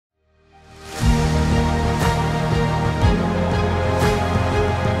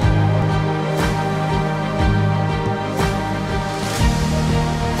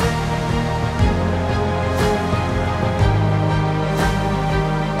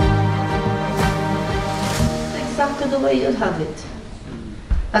the way you'd have it.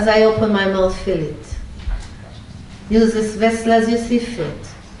 As I open my mouth, fill it. Use this vessel as you see fit.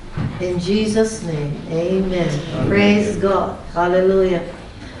 In Jesus' name, amen. Praise God. Hallelujah.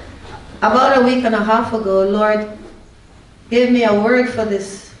 About a week and a half ago, Lord gave me a word for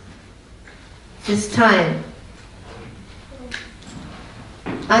this time.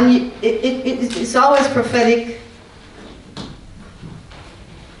 And it's always prophetic.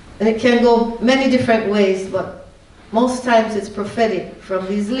 And it can go many different ways, but most times it's prophetic from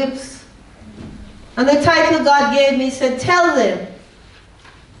these lips. And the title God gave me said, tell them,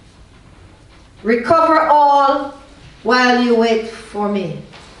 recover all while you wait for me.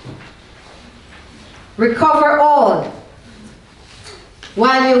 Recover all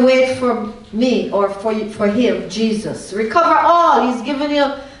while you wait for me, or for him, Jesus. Recover all. He's given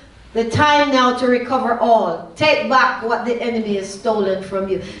you the time now to recover all. Take back what the enemy has stolen from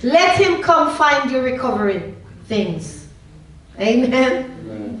you. Let him come find you recovering things. Amen.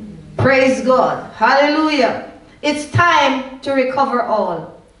 Amen. Praise God. Hallelujah. It's time to recover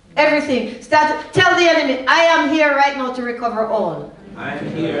all. Everything. Tell the enemy, I am here right now to recover all. I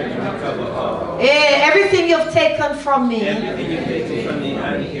am here to recover all. Everything you've taken from me. Everything you've taken from me,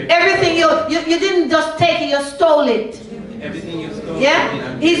 I'm here. Everything you didn't just take it, you stole it. Everything you stole.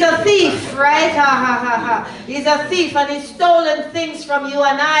 Yeah? He's a thief, right? Ha ha ha ha. He's a thief and he's stolen things from you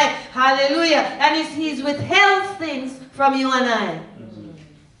and I. Hallelujah. And he's withheld things from you and I.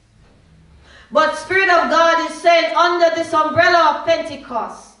 But Spirit of God is saying, under this umbrella of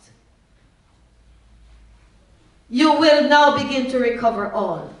Pentecost, you will now begin to recover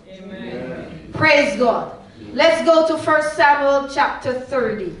all. Amen. Praise God. Let's go to 1 Samuel chapter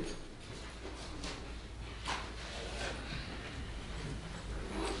 30.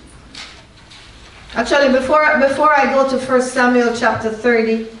 Actually, before I go to 1 Samuel chapter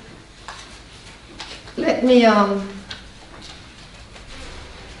 30, let me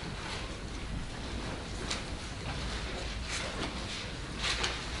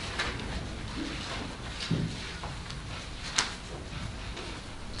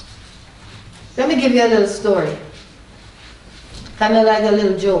give you a little story. Kind of like a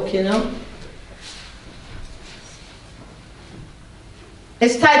little joke, you know.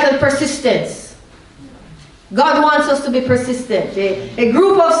 It's titled Persistence. God wants us to be persistent. A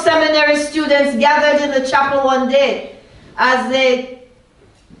group of seminary students gathered in the chapel one day as the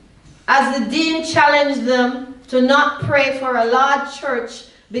dean challenged them to not pray for a large church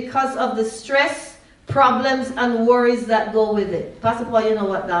because of the stress, problems, and worries that go with it. Pastor Paul, you know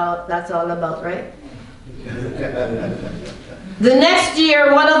what that's all about, right? The next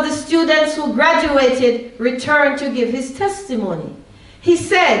year, one of the students who graduated returned to give his testimony. He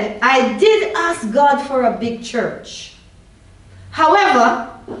said, I did ask God for a big church. However,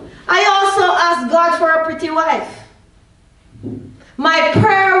 I also asked God for a pretty wife. My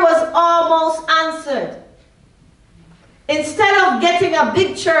prayer was almost answered. Instead of getting a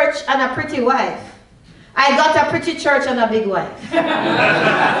big church and a pretty wife, I got a pretty church and a big wife.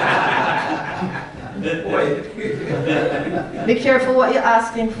 Be careful what you're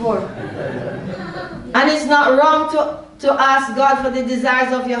asking for. And it's not wrong to ask God for the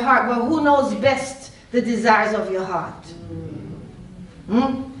desires of your heart, but who knows best the desires of your heart?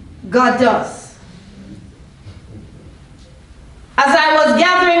 God does. As I was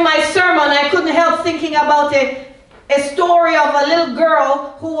gathering my sermon, I couldn't help thinking about a story of a little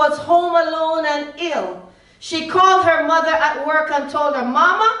girl who was home alone and ill. She called her mother at work and told her,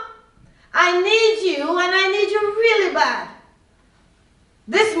 Mama, I need you and I need you really bad.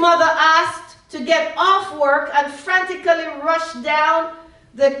 This mother asked to get off work and frantically rushed down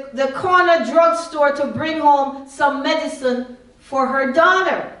the corner drugstore to bring home some medicine for her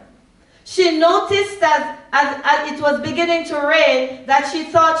daughter. She noticed that as it was beginning to rain that she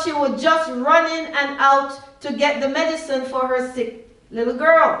thought she would just run in and out to get the medicine for her sick little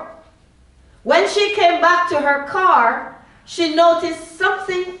girl. When she came back to her car, she noticed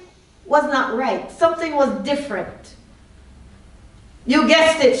something was not right. Something was different. You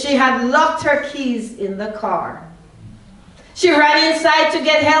guessed it, she had locked her keys in the car. She ran inside to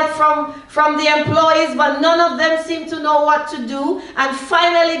get help from the employees, but none of them seemed to know what to do, and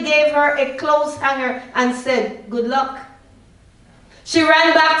finally gave her a clothes hanger and said, good luck. She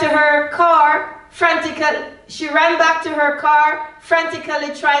ran back to her car, frantically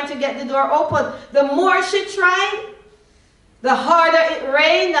trying to get the door open. The more she tried, the harder it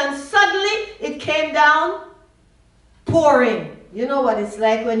rained, and suddenly it came down pouring. You know what it's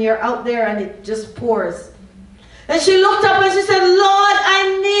like when you're out there and it just pours. And she looked up and she said, Lord,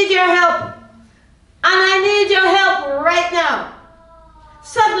 I need your help. And I need your help right now.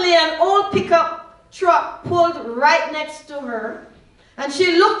 Suddenly an old pickup truck pulled right next to her. And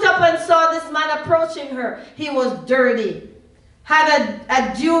she looked up and saw this man approaching her. He was dirty. Had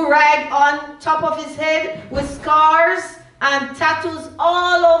a do-rag on top of his head with scars and tattoos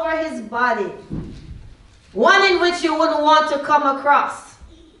all over his body. One in which you wouldn't want to come across,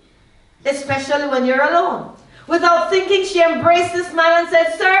 especially when you're alone. Without thinking, she embraced this man and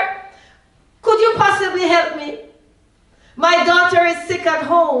said, "Sir, could you possibly help me? My daughter is sick at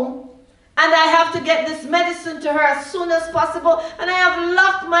home, and I have to get this medicine to her as soon as possible, and I have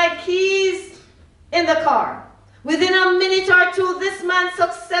locked my keys in the car." Within a minute or two, this man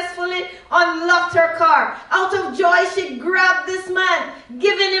successfully unlocked her car. Out of joy, she grabbed this man,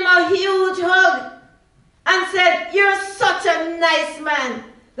 giving him a huge hug, and said, "You're such a nice man."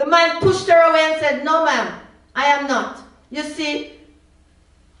 The man pushed her away and said, "No, ma'am, I am not. You see,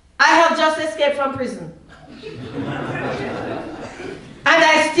 I have just escaped from prison. And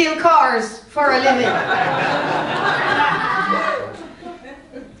I steal cars for a living."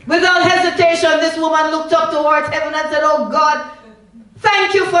 Without hesitation, this woman looked up towards heaven and said, "Oh God,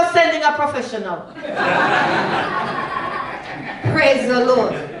 thank you for sending a professional." Praise the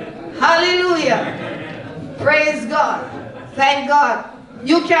Lord. Hallelujah. Praise God. Thank God.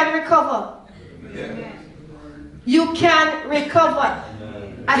 You can recover. You can recover.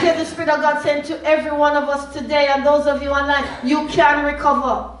 I hear the Spirit of God saying to every one of us today, and those of you online, you can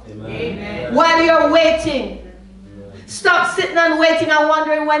recover. Amen. While you're waiting, stop sitting and waiting and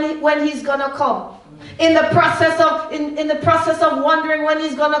wondering when he's gonna come. In the process of wondering when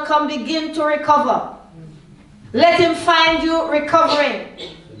he's gonna come, begin to recover. Let him find you recovering.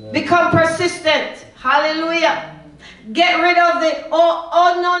 Become persistent. Hallelujah. Get rid of the,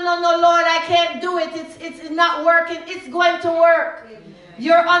 no, Lord, I can't do it. It's not working. It's going to work.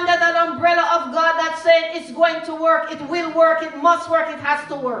 You're under that umbrella of God that's saying it's going to work. It will work. It must work. It has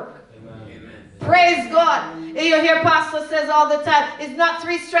to work. Amen. Praise God. You hear Pastor says all the time, it's not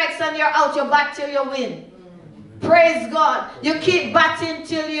 3 strikes and you're out. You bat till you win. Praise God. You keep batting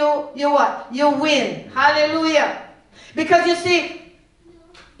till you what? You win. Hallelujah. Because you see,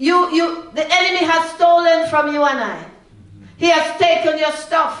 the enemy has stolen from you and I. He has taken your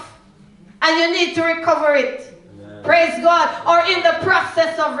stuff, and you need to recover it. Amen. Praise God. Or in the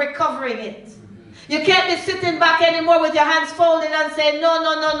process of recovering it. You can't be sitting back anymore with your hands folded and saying, no.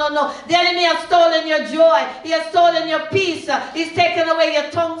 The enemy has stolen your joy. He has stolen your peace. He's taken away your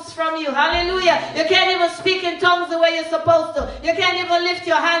tongues from you. Hallelujah. You can't even speak in tongues the way you're supposed to. You can't even lift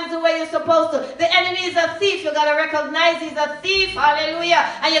your hands the way you're supposed to. The enemy is a thief. You got to recognize he's a thief. Hallelujah.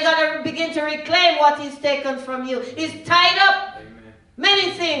 And you got to begin to reclaim what he's taken from you. He's tied up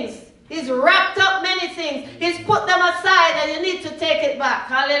many things. He's wrapped up many things. He's put them aside, and you need to take it back.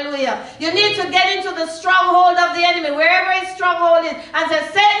 Hallelujah. You need to get into the stronghold of the enemy, wherever his stronghold is, and say,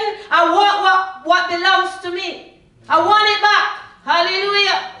 "Satan, I want what belongs to me. I want it back."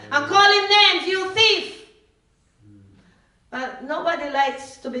 Hallelujah. And call him names, "You thief." But nobody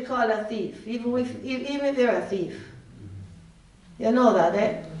likes to be called a thief, even if you're a thief. You know that,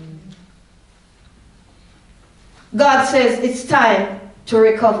 eh? God says it's time to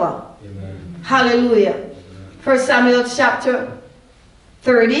recover. Amen. Hallelujah. 1 Samuel chapter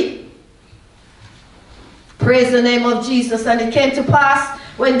 30. Praise the name of Jesus. And it came to pass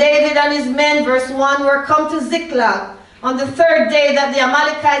when David and his men, verse 1, were come to Ziklag on the 3rd day that the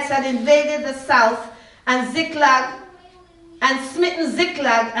Amalekites had invaded the south and Ziklag, and smitten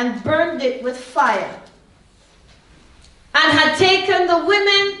Ziklag and burned it with fire, and had taken the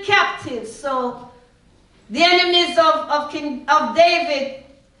women captive. So the enemies of David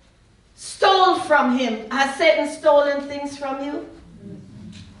stole from him. Has Satan stolen things from you?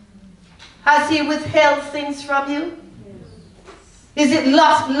 Has he withheld things from you? Is it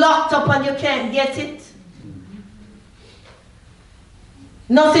locked up and you can't get it?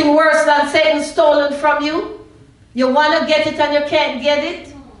 Nothing worse than Satan stolen from you. You want to get it and you can't get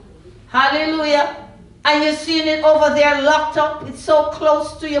it. Hallelujah. And you're seeing it over there locked up. It's so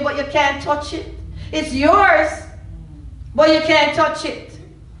close to you, but you can't touch it. It's yours, but you can't touch it.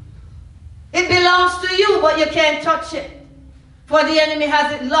 It belongs to you, but you can't touch it. For the enemy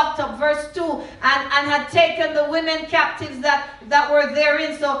has it locked up. Verse 2, and had taken the women captives that were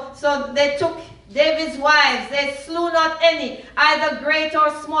therein. So they took David's wives. They slew not any, either great or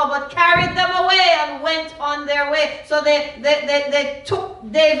small, but carried them away and went on their way. So they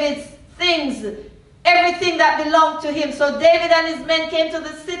took David's things, everything that belonged to him. So David and his men came to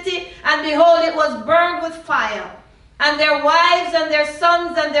the city, and behold, it was burned with fire. And their wives and their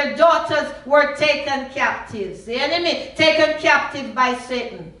sons and their daughters were taken captives. The enemy taken captive by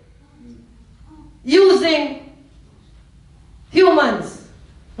Satan, using humans.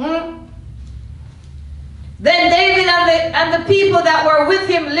 and the people that were with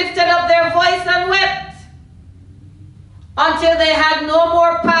him lifted up their voice and wept until they had no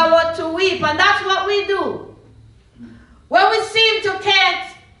more power to weep. And that's what we do. When we seem to can't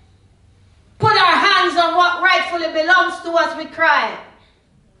put our hands on what rightfully belongs to us, we cry.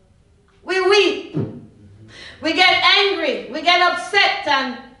 We weep. We get angry. We get upset.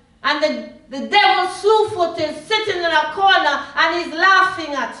 And the devil Slewfoot is sitting in a corner and he's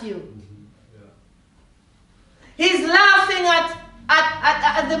laughing at you. He's laughing at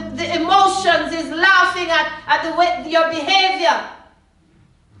the emotions. He's laughing at the way, your behavior.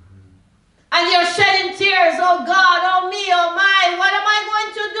 And you're shedding tears. Oh God, oh me, oh my, what am I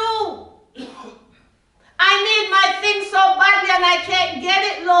going to do? I need my thing so badly and I can't get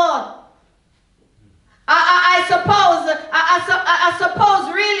it, Lord. I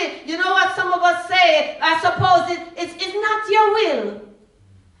suppose really, you know what some of us say, I suppose it's not your will.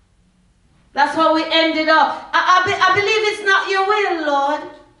 That's how we ended up. I believe it's not your will, Lord.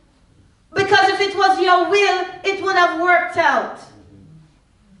 Because if it was your will, it would have worked out.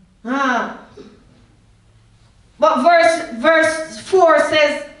 But verse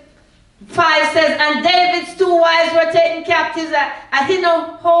 5 says, and David's 2 wives were taken captives at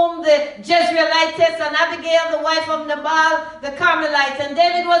Ahinoam the Jezreelitess, and Abigail the wife of Nabal the Carmelite. And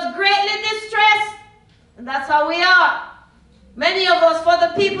David was greatly distressed. And that's how we are. Many of us, for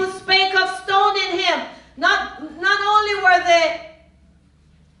the people spake of stoning him. Not only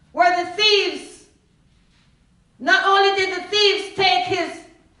were the thieves, not only did the thieves take his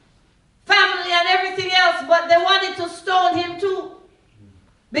family and everything else, but they wanted to stone him too.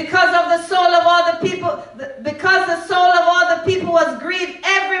 Because of the soul of all the people, because the soul of all the people was grieved,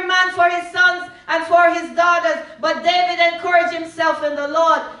 every man for his sons and for his daughters. But David encouraged himself in the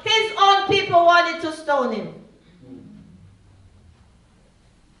Lord. His own people wanted to stone him.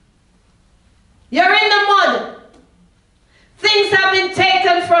 You're in the mud. Things have been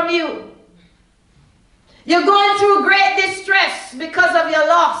taken from you. You're going through great distress because of your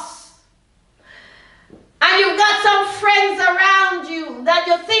loss. And you've got some friends around you that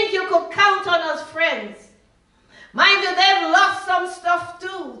you think you could count on as friends. Mind you, they've lost some stuff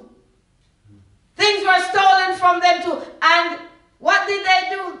too. Things were stolen from them too. And what did they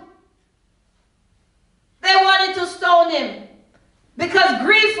do? They wanted to stone him. Because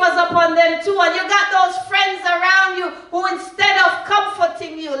grief was upon them too. And you got those friends around you who, instead of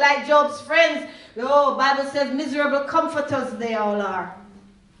comforting you like Job's friends, oh, Bible says miserable comforters they all are.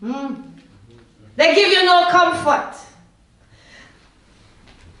 They give you no comfort.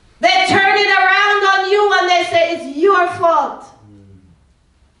 They turn it around on you and they say, it's your fault.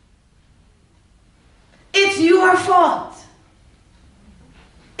 It's your fault.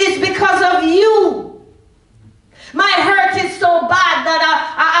 It's because of you. My hurt is so bad that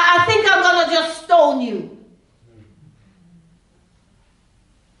I think I'm going to just stone you.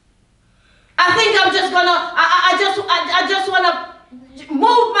 I think I'm just going to, I just want to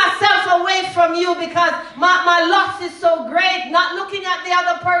move myself away from you because my loss is so great. Not looking at the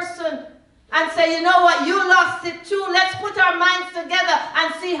other person and say, you know what, you lost it too. Let's put our minds together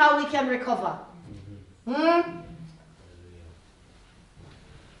and see how we can recover.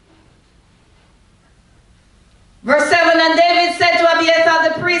 Verse 7, and David said to Abiathar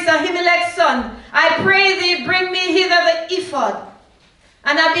the priest, Ahimelech's son, I pray thee, bring me hither the ephod.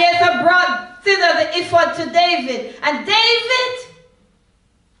 And Abiathar brought thither the ephod to David. And David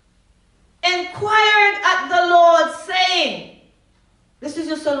inquired at the Lord, saying, this is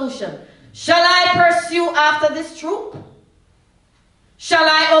your solution. Shall I pursue after this troop? Shall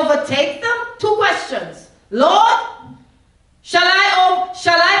I overtake them? 2 questions. Lord, shall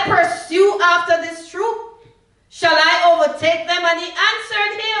I pursue after this troop? Shall I overtake them? And he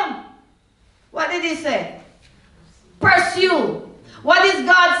answered him. What did he say? Pursue. What is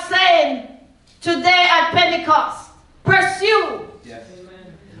God saying today at Pentecost? Pursue. Yes.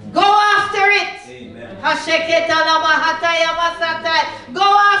 Go after it. Amen.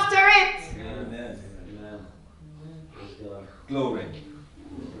 Go after it. Amen. Glory.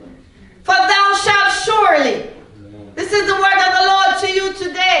 For thou shalt surely, this is the word of the Lord to you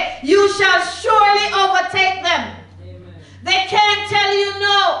today, you shall surely overtake them. Amen. They can't tell you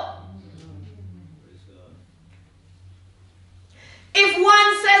no. If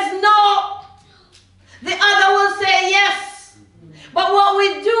one says no, the other will say yes. But what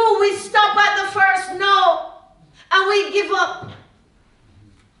we do, we stop at the first no and we give up.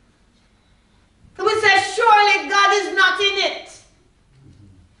 We say, surely God is not in it.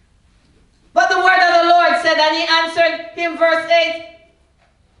 But the word of the Lord said, and he answered him, verse 8,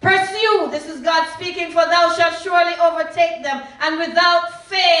 pursue. This is is God speaking, for thou shalt surely overtake them, and without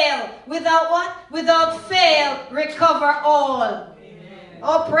fail, without what? Without fail, recover all. Amen.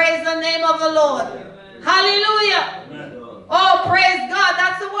 Oh, praise the name of the Lord. Amen. Hallelujah. Amen. Oh, praise God.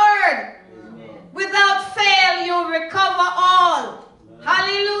 That's the word. Amen. Without fail, you recover all. Amen.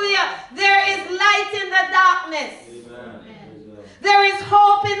 Hallelujah. There is light in the darkness. Amen. There is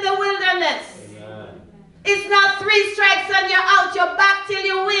hope in the wilderness. Amen. It's not 3 strikes and you're out. You're back till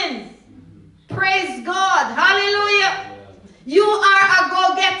you win. Praise God. Hallelujah. You are a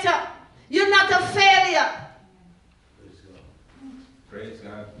go-getter. You're not a failure. Praise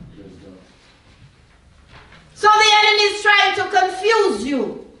God. Praise God. So the enemy is trying to confuse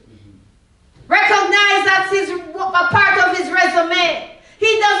you. Recognize that's a part of his resume.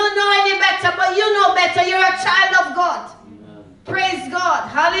 He doesn't know any better, but you know better. You're a child of God. Amen. Praise God.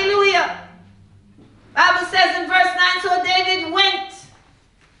 Hallelujah. Bible says in verse 9, so David went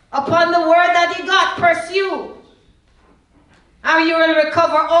upon the word that he got, pursue, and you will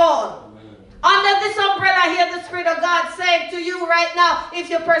recover all. Amen. Under this umbrella, I hear the Spirit of God saying to you right now, if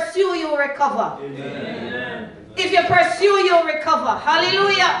you pursue, you will recover. Amen. If you pursue, you'll recover.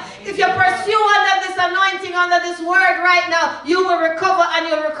 Hallelujah. If you pursue under this anointing, under this word right now, you will recover, and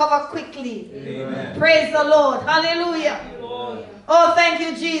you'll recover quickly. Amen. Praise the Lord. Hallelujah. Oh, thank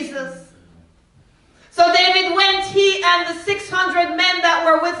you, Jesus. So David went, he and the 600 men that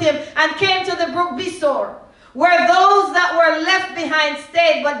were with him, and came to the brook Besor, where those that were left behind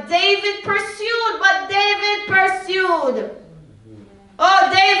stayed. But David pursued, Oh,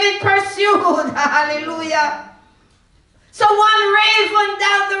 David pursued. Hallelujah. So one raven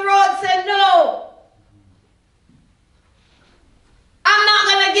down the road said, no, I'm not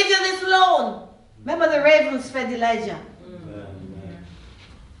going to give you this loan. Remember the ravens fed Elijah.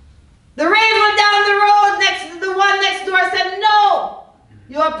 The raven down the road, the one next door said, no.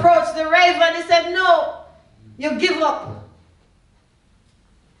 You approached the raven, he said, no. You give up.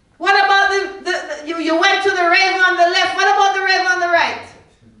 What about you went to the raven on the left. What about the raven on the right?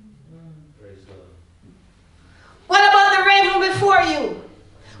 What about the raven before you?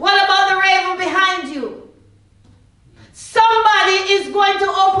 What about the raven behind you? Somebody is going to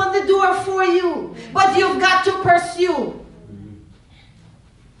open the door for you, but you've got to pursue.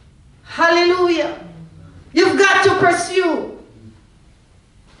 Hallelujah. You've got to pursue.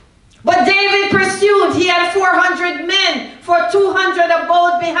 But David pursued. He had 400 men, for 200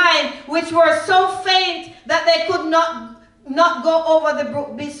 abode behind, which were so faint that they could not go over the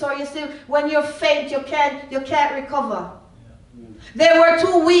brook Besor. You see, when you're faint, you can't recover. They were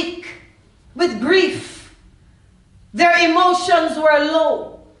too weak with grief. Their emotions were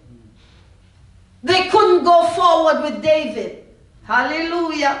low. They couldn't go forward with David.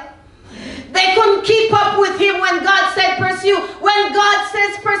 Hallelujah. They couldn't keep up with him when God said pursue. When God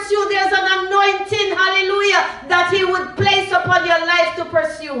says pursue, there's an anointing, hallelujah, that he would place upon your life to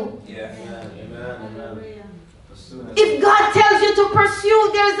pursue. Yeah. Amen. If God tells you to pursue,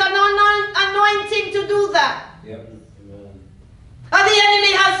 there's an anointing to do that. Yep. And the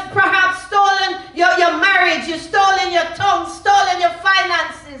enemy has perhaps stolen your marriage, you've stolen your tongue, stolen your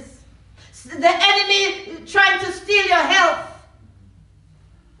finances. The enemy trying to steal your health.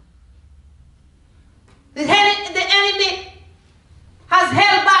 The enemy has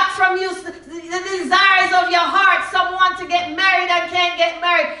held back from you the desires of your heart. Some want to get married and can't get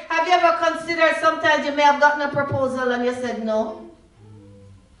married. Have you ever considered sometimes you may have gotten a proposal and you said no?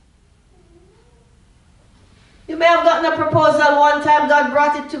 You may have gotten a proposal one time, God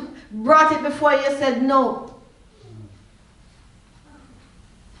brought it before you said no.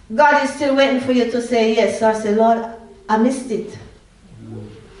 God is still waiting for you to say yes. So I say, Lord, I missed it.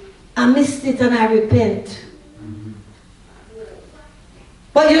 I missed it and I repent.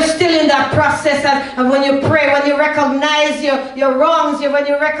 But you're still in that process, and when you pray, when you recognize your wrongs, when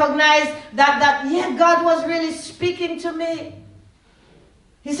you recognize that yeah, God was really speaking to me.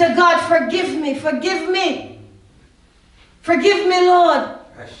 He said, God, forgive me, forgive me. Forgive me, Lord.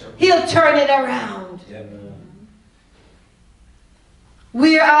 He'll turn it around.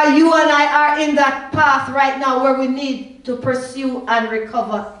 You and I are in that path right now where we need to pursue and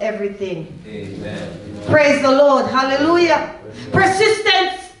recover everything. Amen. Praise the Lord. Hallelujah.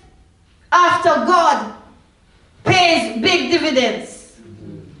 Persistence after God pays big dividends.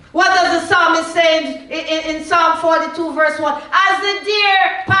 What does the psalmist say in Psalm 42 verse 1? As the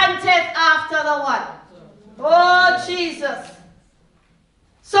deer panteth after the what? Oh, Jesus.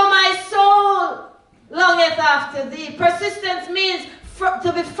 So my soul longeth after thee. Persistence means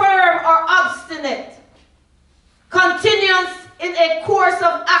to be firm or obstinate. Continuance in a course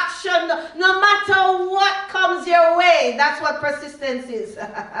of action, no matter what comes your way. That's what persistence is.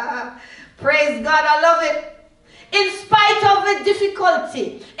 Praise God, I love it. In spite of the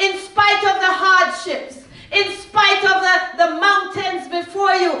difficulty, in spite of the hardships, in spite of the mountains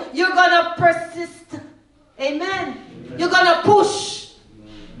before you, you're going to persist. Amen. Amen. You're going to push.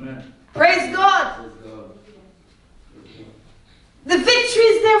 Amen. Praise God. Praise God. The victory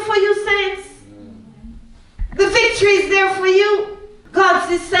is there for you, saints. The victory is there for you.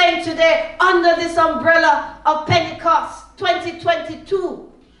 God is saying today, under this umbrella of Pentecost 2022,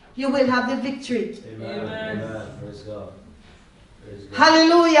 you will have the victory. Amen. Amen. Praise God. Praise God.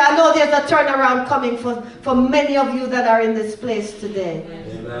 Hallelujah. I know there's a turnaround coming for many of you that are in this place today.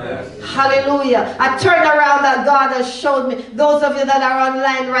 Amen. Hallelujah. A turnaround that God has showed me. Those of you that are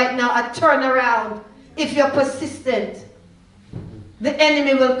online right now, a turnaround. If you're persistent, the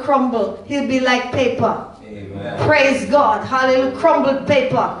enemy will crumble. He'll be like paper. Amen. Praise God. Hallelujah. Crumbled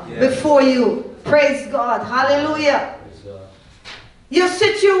paper before you. Praise God. Hallelujah. Your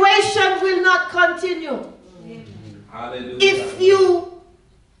situation will not continue. Hallelujah. If you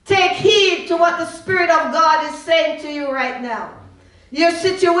take heed to what the Spirit of God is saying to you right now. Your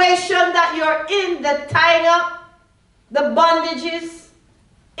situation that you're in, the tying up, the bondages,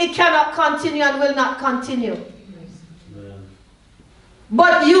 it cannot continue and will not continue. Amen.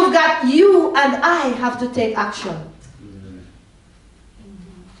 But you and I have to take action. Amen.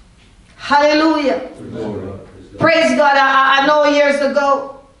 Hallelujah. Praise God. I know years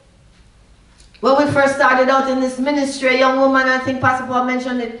ago, when we first started out in this ministry, a young woman, I think Pastor Paul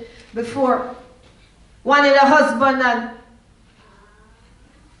mentioned it before, wanted a husband, and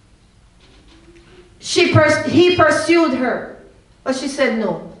he pursued her, but she said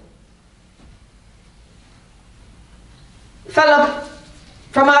no. Fellow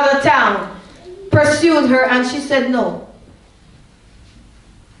from out of town pursued her, and she said no.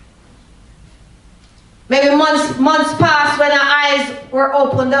 Maybe months passed when her eyes were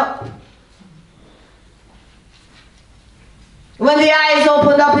opened up. When the eyes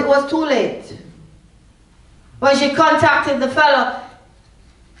opened up, it was too late. When she contacted the fellow,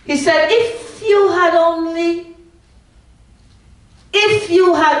 he said, if you had only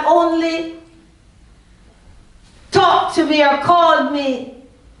talked to me or called me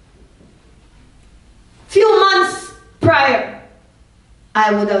a few months prior,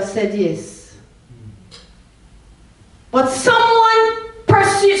 I would have said yes. But someone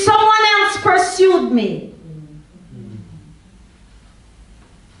else pursued me.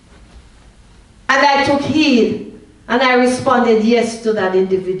 And I took heed and I responded yes to that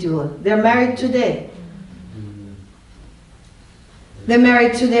individual. They're married today. They're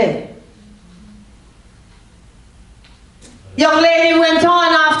married today. Young lady went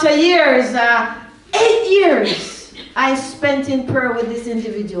on after years, 8 years I spent in prayer with this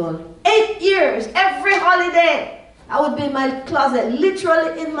individual. 8 years, every holiday. I would be in my closet,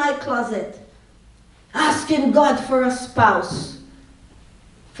 literally in my closet, asking God for a spouse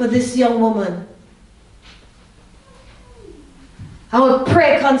for this young woman. I would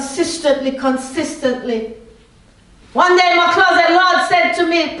pray consistently. One day in my closet, Lord said to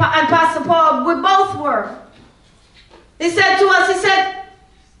me, and Pastor Paul, we both were. He said to us, he said,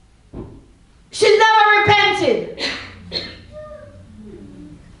 she never repented.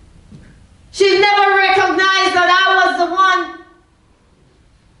 She never recognized that I was the one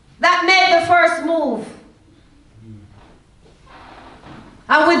that made the first move.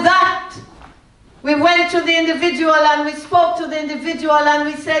 And with that, we went to the individual and we spoke to the individual and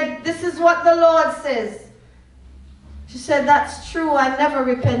we said, this is what the Lord says. She said, that's true, I never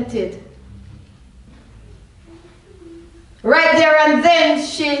repented. Right there and then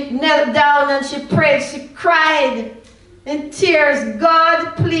she knelt down and she prayed, she cried in tears,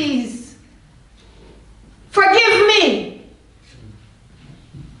 God, please, forgive me.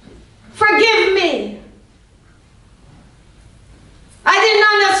 Forgive me. I didn't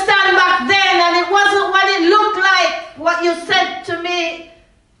understand back then, and it wasn't what it looked like, what you said to me.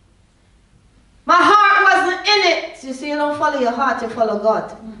 My heart wasn't in it. You see, you don't follow your heart, you follow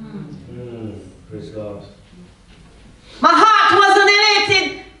God. Praise God. My heart wasn't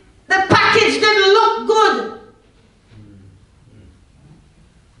in it. The package didn't look good.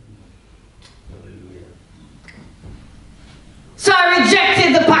 So I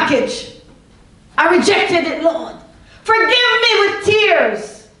rejected the package. I rejected it, Lord. Forgive me with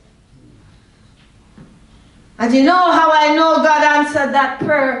tears. And you know how I know God answered that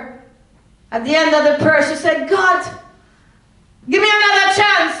prayer? At the end of the prayer, she said, God, give me another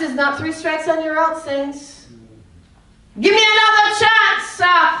chance. It's not 3 strikes and you're out, saints. Give me another chance.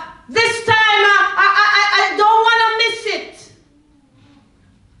 This time, I don't want to miss it.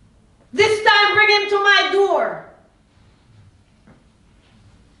 This time, bring him to my door.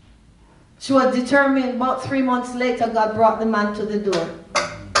 She was determined. About 3 months later, God brought the man to the door.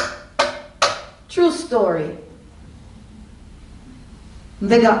 True story.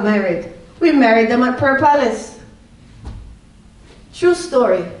 They got married. We married them at Pearl Palace. True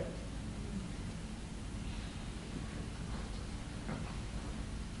story.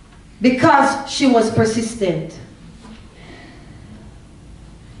 Because she was persistent.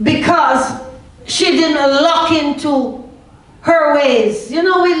 Because she didn't lock into her ways. You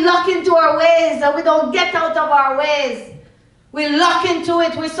know, we lock into our ways and we don't get out of our ways. We lock into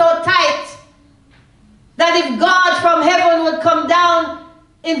it. We're so tight that if God from heaven would come down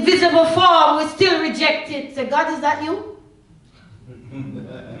in visible form, we still reject it. Say, God, is that you?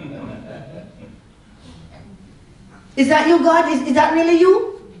 Is that you, God? Is that really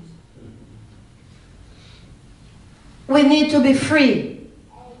you? We need to be free.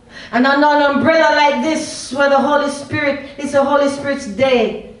 And under an umbrella like this, where the Holy Spirit, it's the Holy Spirit's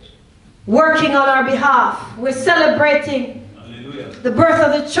day, working on our behalf. We're celebrating the birth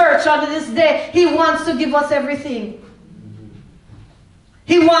of the church on this day. He wants to give us everything.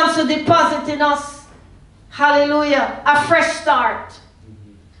 He wants to deposit in us, hallelujah, a fresh start.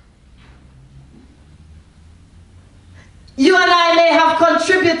 You and I may have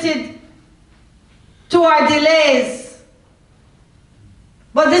contributed to our delays.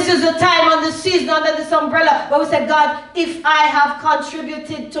 But this is the time on the season under this umbrella where we say, God, if I have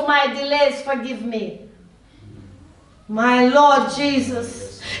contributed to my delays, forgive me. My Lord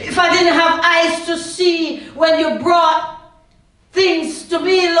Jesus. If I didn't have eyes to see when you brought things to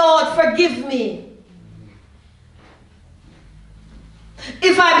me, Lord, forgive me.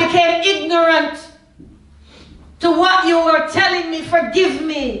 If I became ignorant to what you were telling me, forgive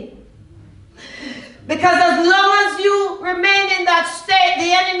me. Because as long as you remain in that state,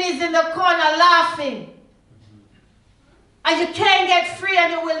 the enemy is in the corner laughing. And you can't get free,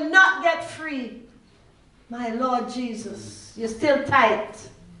 and you will not get free. My Lord Jesus, you're still tight.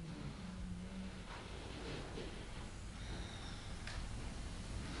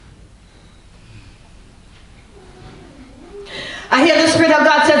 I hear the Spirit of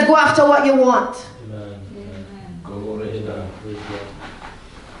God says, go after what you want. Amen. Go right now.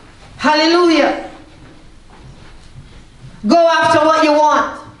 Hallelujah. Go after what you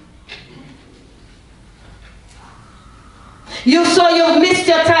want. You've missed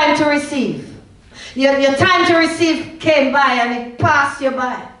your time to receive. Your time to receive came by and it passed you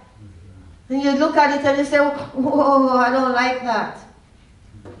by. And you look at it and you say, whoa, I don't like that.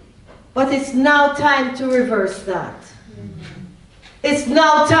 But it's now time to reverse that. It's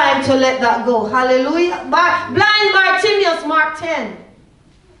now time to let that go. Hallelujah. Blind Bartimaeus, Mark 10.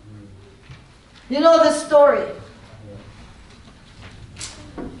 You know the story.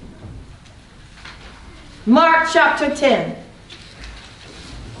 Mark chapter 10.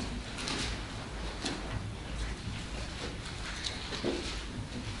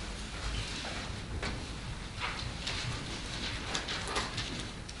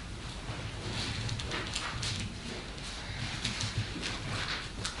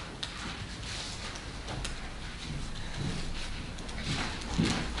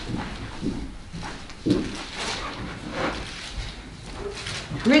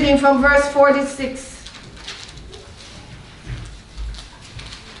 Reading from verse 46.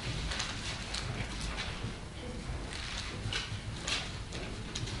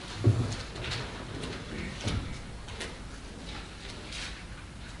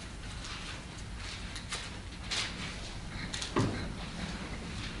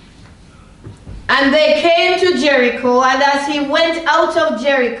 And they came to Jericho, and as he went out of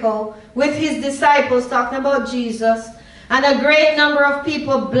Jericho with his disciples, talking about Jesus, and a great number of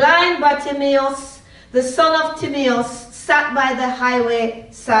people, blind Bartimaeus, the son of Timaeus, sat by the highway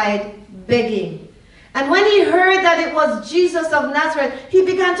side begging. And when he heard that it was Jesus of Nazareth, he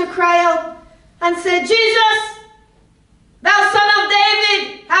began to cry out and said, Jesus, thou son of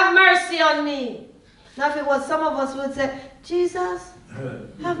David, have mercy on me. Now if it was some of us would say, Jesus,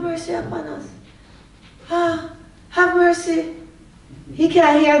 have mercy upon us. Have mercy. He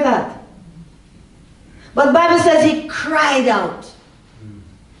can't hear that. But the Bible says he cried out.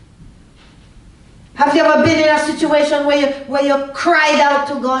 Have you ever been in a situation where you cried out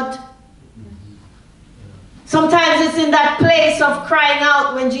to God? Sometimes it's in that place of crying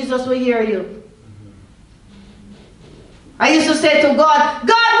out when Jesus will hear you. I used to say to God,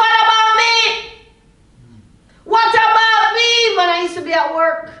 God, what about me? What about me? When I used to be at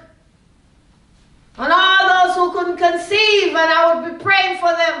work. And all those who couldn't conceive, and I would be praying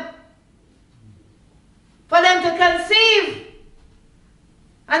for them to conceive.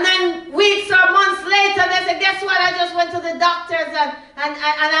 And then weeks or months later, they say, guess what? I just went to the doctors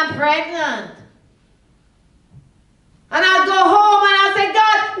and I'm pregnant. And I'll go home and I'll say,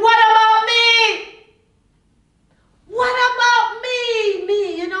 God, what about me? What about me?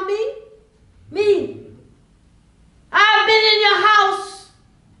 Me, you know me? Me. I've been in your house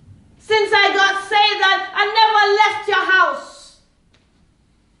since I got saved and I never left your house.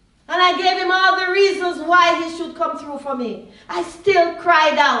 And I gave him all the reasons why he should come through for me. I still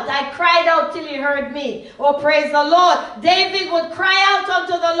cried out. I cried out till he heard me. Oh, praise the Lord. David would cry out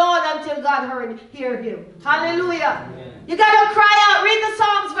unto the Lord until God heard him. Hallelujah. Amen. You got to cry out. Read the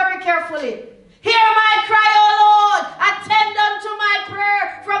Psalms very carefully. Hear my cry, O Lord. Attend unto my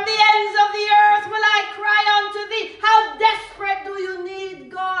prayer. From the ends of the earth will I cry unto thee. How desperate do you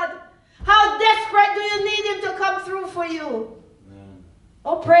need God? How desperate do you need him to come through for you?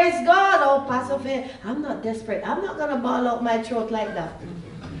 Oh, praise God. Oh, Pastor Faye, I'm not desperate. I'm not going to bawl out my throat like that.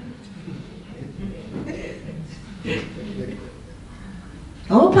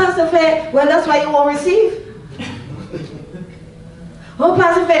 Oh, Pastor Faye, well, that's why you won't receive. Oh,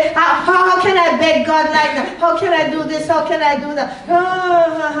 Pastor Faye, how can I beg God like that? How can I do this? How can I do that?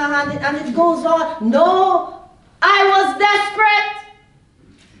 And it goes on. No, I was desperate.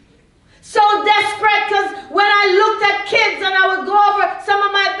 So desperate, because when I looked at kids and I would go over, some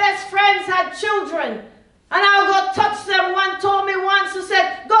of my best friends had children. And I would go touch them. One told me once, who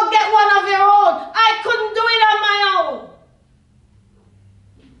said, go get one of your own. I couldn't do it on my own.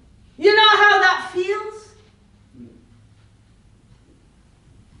 You know how that feels?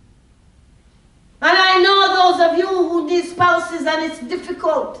 And I know those of you who need spouses and it's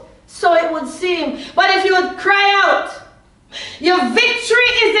difficult, so it would seem. But if you would cry out, your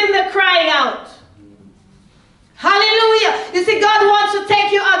victory is in the crying out. Hallelujah. You see, God wants to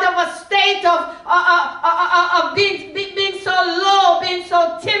take you out of a state of being so low, being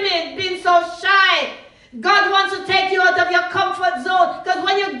so timid, being so shy. God wants to take you out of your comfort zone. Because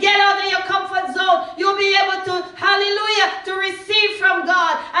when you get out of your comfort zone, you'll be able to, hallelujah, to receive from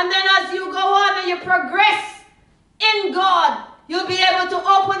God. And then as you go on and you progress in God, you'll be able to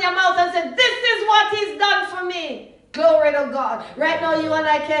open your mouth and say, this is what he's done for me. Glory to God. Right now you and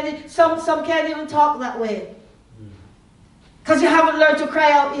I can't, some can't even talk that way. Because you haven't learned to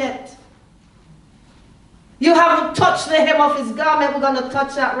cry out yet. You haven't touched the hem of his garment. We're going to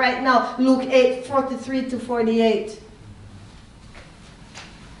touch that right now. Luke 8:43-48.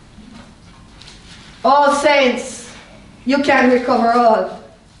 Oh, saints, you can recover all.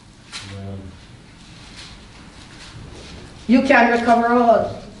 You can recover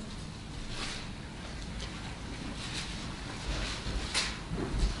all.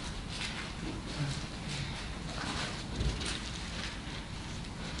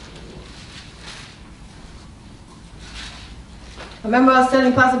 I remember I was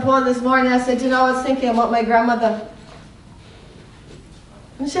telling Pastor Paul this morning, I said, you know, I was thinking about my grandmother.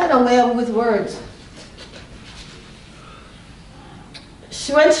 And she had a way with words.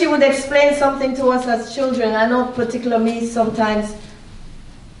 When she would explain something to us as children, I know particularly me sometimes,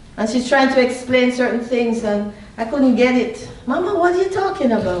 and she's trying to explain certain things, and I couldn't get it. Mama, what are you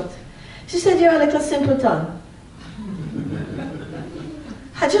talking about? She said, you're a little simpleton.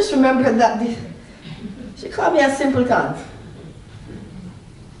 I just remembered that. She called me a simpleton.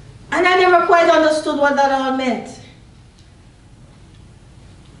 And I never quite understood what that all meant.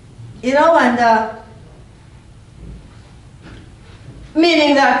 You know, and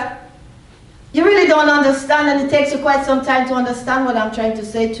meaning that you really don't understand, and it takes you quite some time to understand what I'm trying to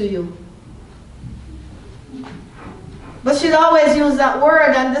say to you. But she'd always use that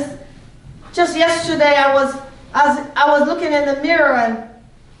word, and this, just yesterday I was looking in the mirror and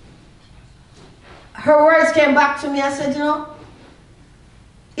her words came back to me. I said, you know,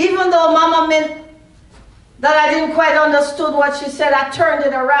 even though Mama meant that I didn't quite understood what she said, I turned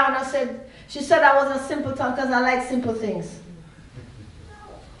it around. I said, she said I was a simpleton because I like simple things.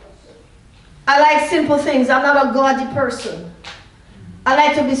 I like simple things. I'm not a gaudy person. I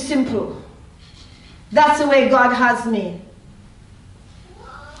like to be simple. That's the way God has me.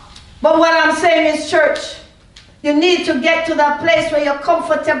 But what I'm saying is, church, you need to get to that place where you're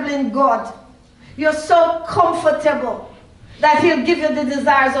comfortable in God. You're so comfortable that he'll give you the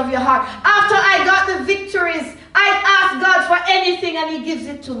desires of your heart. After I got the victories, I asked God for anything and he gives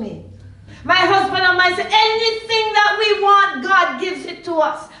it to me. My husband and I say, anything that we want, God gives it to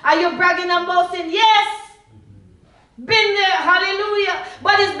us. Are you bragging and boasting? Yes. Been there, hallelujah.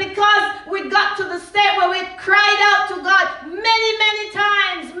 But it's because we got to the state where we cried out to God many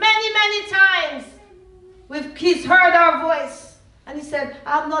times, many times. He's heard our voice. And he said,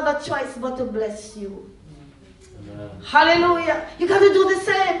 I have no other choice but to bless you. Amen. Hallelujah. You got to do the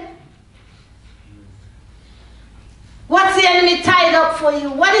same. What's the enemy tied up for you?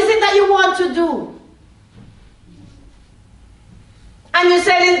 What is it that you want to do? And you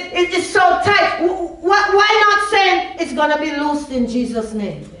said it's so tight. Why not say it's going to be loosed in Jesus'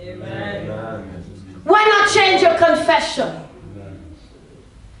 name? Amen. Why not change your confession?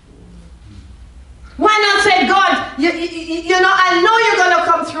 Why not say, God, you know, I know you're going to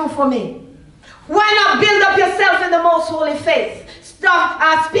come through for me. Why not build up yourself in the most holy faith?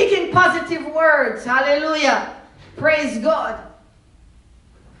 Start speaking positive words. Hallelujah. Praise God.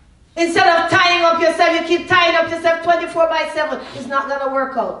 Instead of tying up yourself, you keep tying up yourself 24/7. It's not going to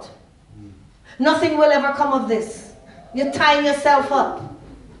work out. Nothing will ever come of this. You're tying yourself up.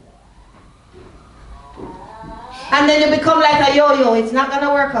 And then you become like a yo-yo. It's not going to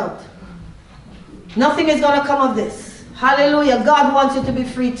work out. Nothing is going to come of this. Hallelujah. God wants you to be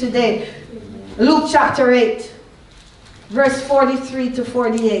free today. Luke chapter 8, verse 43 to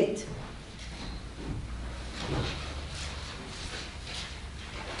 48.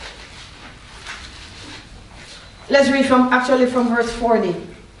 Let's read from verse 40.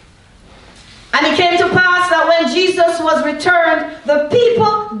 And it came to pass that when Jesus was returned, the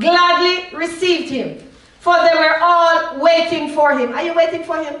people gladly received him, for they were all waiting for him. Are you waiting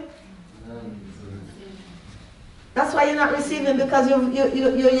for him? That's why you're not receiving, because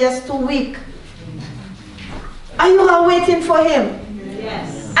you're just too weak. Are you all waiting for him?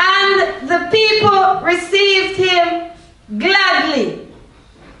 Yes. And the people received him gladly.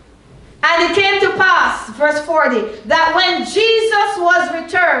 And it came to pass, verse 40, that when Jesus was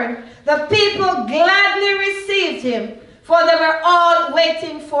returned, the people gladly received him, for they were all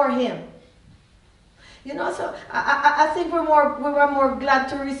waiting for him. You know, so I think we were more glad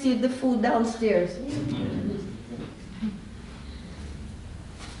to receive the food downstairs.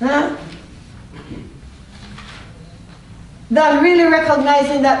 Huh? Than really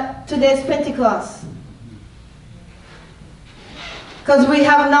recognizing that today's Pentecost. Because we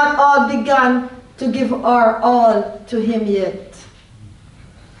have not all begun to give our all to him yet.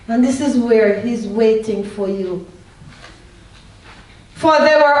 And this is where he's waiting for you. For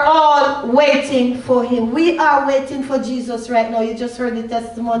they were all waiting for him. We are waiting for Jesus right now. You just heard the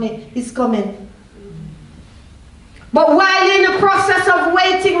testimony. He's coming. But while you're in the process of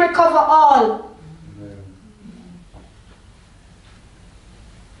waiting, recover all.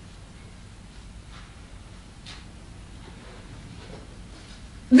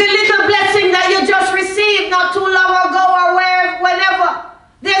 The little blessing that you just received not too long ago or whenever.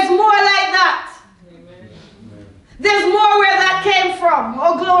 There's more like that. Amen. There's more where that came from.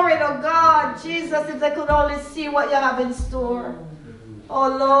 Oh, glory to God. Jesus, if they could only see what you have in store. Oh,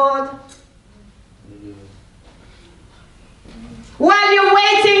 Lord. While you're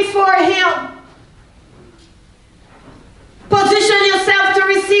waiting for him, position yourself to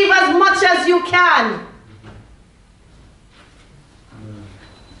receive as much as you can.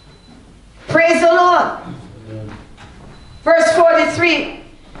 Praise the Lord. Verse 43.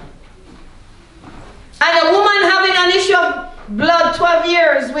 And a woman having an issue of blood 12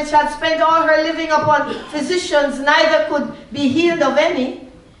 years, which had spent all her living upon physicians, neither could be healed of any,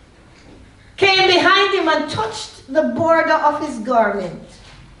 came behind him and touched the border of his garment.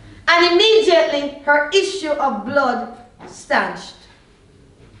 And immediately her issue of blood stanched.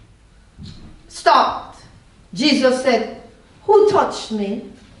 Stopped. Jesus said, "Who touched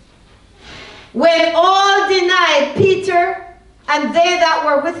me?" When all denied, Peter and they that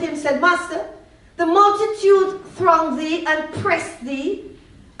were with him said, "Master, the multitude throng thee and press thee,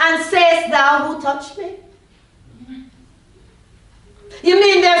 and sayest thou, who touched me?" You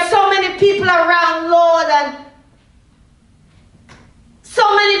mean there's so many people around, Lord, and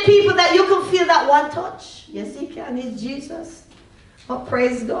so many people that you can feel that one touch? Yes, he can. He's Jesus. Oh,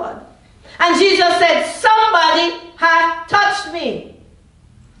 praise God. And Jesus said, "Somebody hath touched me.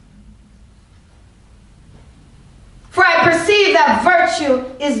 For I perceive that virtue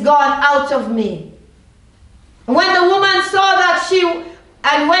is gone out of me." And when the woman saw that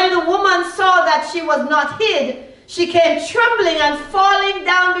she was not hid, she came trembling and falling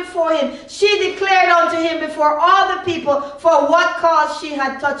down before him. She declared unto him before all the people for what cause she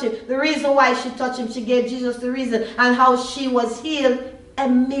had touched him. The reason why she touched him, she gave Jesus the reason, and how she was healed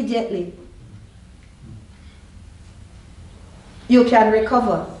immediately. You can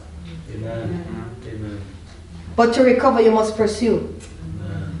recover. Amen. Amen. But to recover, you must pursue.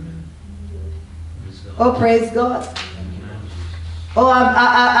 Amen. Oh, praise God. Oh,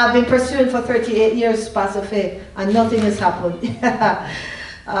 I've been pursuing for 38 years, Pastor Faye, and nothing has happened. It's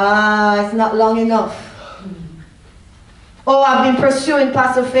not long enough. Oh, I've been pursuing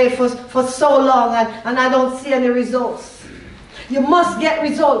Pastor Faye for so long, and I don't see any results. You must get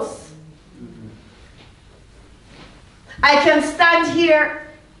results. I can stand here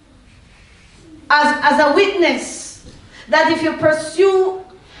as a witness that if you pursue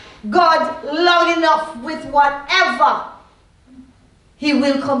God long enough with whatever, He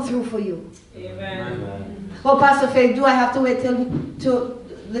will come through for you. Amen. Well, Pastor Faith, do I have to wait till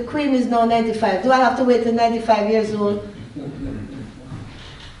the Queen is now 95? Do I have to wait till 95 years old?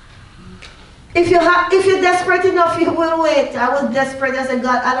 If you're desperate enough, you will wait. I was desperate. I said,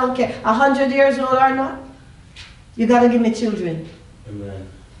 God, I don't care. 100 years old or not, you got to give me children. Amen.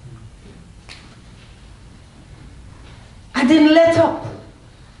 I didn't let up.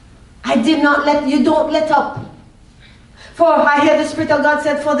 I did not let, you don't let up. For I hear the Spirit of God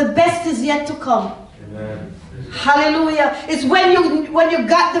said, for the best is yet to come. Amen. Hallelujah. It's when you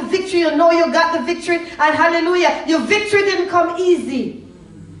got the victory, you know you got the victory, and hallelujah, your victory didn't come easy.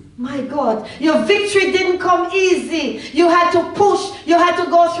 My God, your victory didn't come easy. You had to push. You had to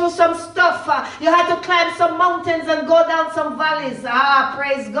go through some stuff. You had to climb some mountains and go down some valleys.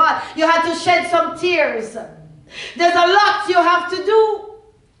 Praise God. You had to shed some tears. There's a lot you have to do.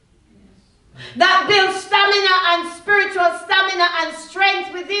 That builds stamina and spiritual stamina and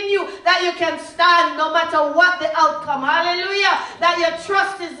strength within you that you can stand no matter what the outcome. Hallelujah. That your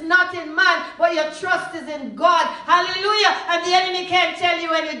trust is not in man, but your trust is in God. Hallelujah. And the enemy can't tell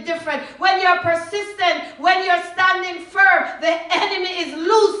you any different. When you're persistent, when you're standing firm, the enemy is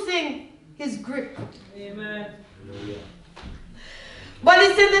losing his grip. Amen. Hallelujah. But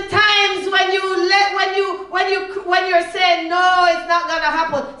it's in the times when you're saying no, it's not gonna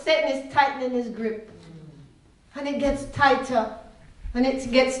happen. Satan is tightening his grip, and it gets tighter, and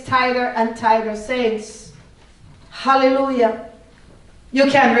it gets tighter and tighter. Saints, hallelujah! You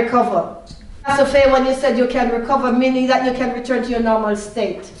can recover. Pastor Faye, when you said you can recover, meaning that you can return to your normal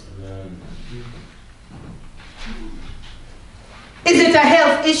state. Amen. Is it a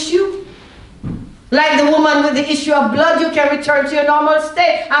health issue? Like the woman with the issue of blood, you can return to your normal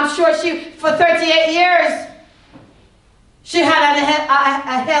state. I'm sure for 38 years, she had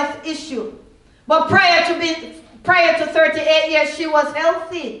a health issue. But prior to 38 years, she was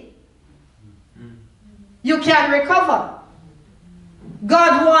healthy. You can recover.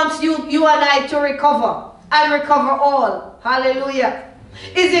 God wants you and I to recover and recover all. Hallelujah.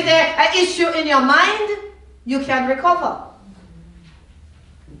 Is it an issue in your mind? You can recover.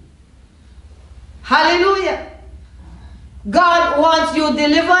 Hallelujah. God wants you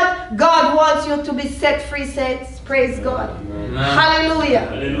delivered. God wants you to be set free, saints. Praise God. Amen. Hallelujah.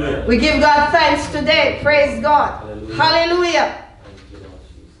 Hallelujah. We give God thanks today. Praise God. Hallelujah.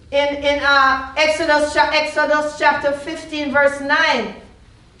 In Exodus chapter 15, verse 9.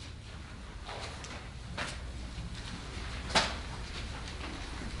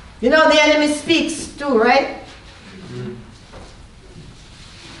 You know the enemy speaks too, right?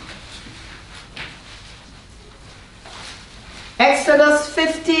 Exodus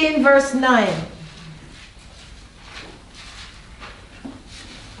 15, verse 9.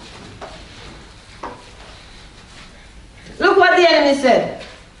 Look what the enemy said.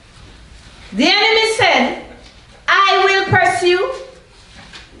 The enemy said, I will pursue,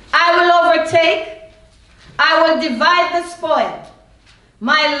 I will overtake, I will divide the spoil.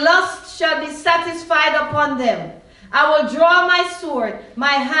 My lust shall be satisfied upon them. I will draw my sword,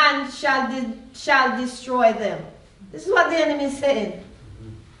 my hand shall destroy them. This is what the enemy is saying.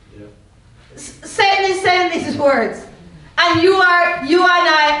 Yeah. Satan is saying these words. And you and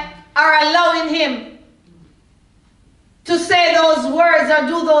I are allowing him to say those words or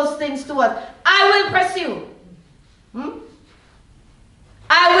do those things to us. I will pursue.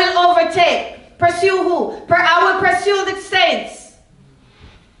 I will overtake. Pursue who? I will pursue the saints.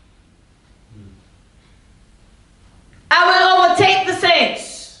 I will overtake the saints.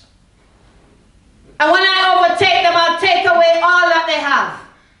 And when I overtake them, I'll take away all that they have.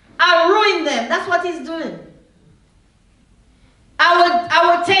 I'll ruin them. That's what he's doing. I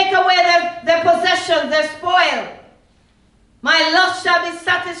will take away their possessions, their spoil. My lust shall be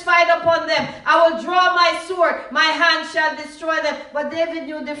satisfied upon them. I will draw my sword. My hand shall destroy them. But David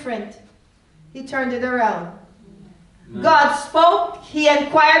knew different. He turned it around. Amen. God spoke. He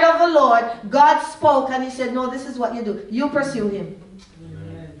inquired of the Lord. God spoke and he said, no, this is what you do. You pursue him.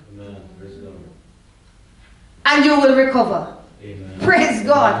 And you will recover. Amen. Praise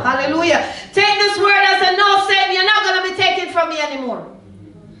God. Amen. Hallelujah. Take this word as a no, Satan, you're not going to be taken from me anymore.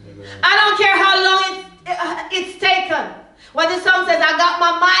 Amen. I don't care how long it's taken. When the song says, I got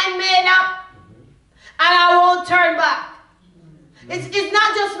my mind made up and I won't turn back. It's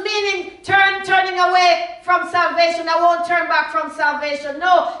not just meaning turning away from salvation. I won't turn back from salvation.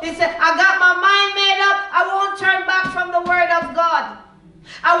 No, it said, I got my mind made up. I won't turn back from the word of God.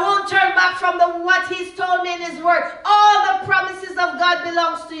 I won't turn back back from what he's told me in his word. All the promises of God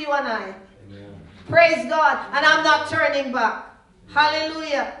belongs to you and I. Amen. Praise God. And I'm not turning back.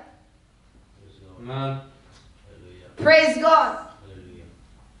 Hallelujah. Amen. Praise God. Hallelujah.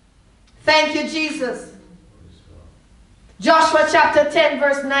 Thank you, Jesus. Joshua chapter 10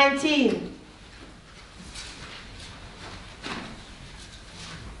 verse 19.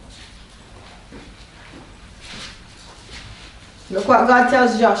 Look what God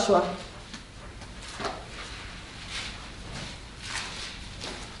tells Joshua.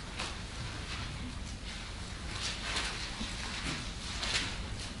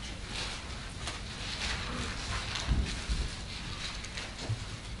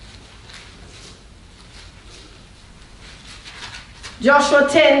 Joshua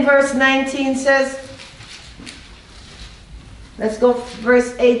 10 verse 19 says, let's go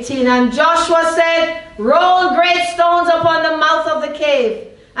verse 18. And Joshua said, roll great stones upon the mouth of the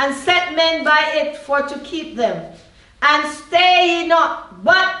cave, and set men by it for to keep them. And stay ye not,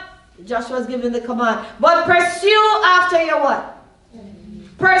 but, Joshua's giving the command, but pursue after your what?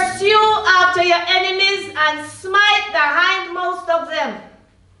 Pursue after your enemies, and smite the hindmost of them.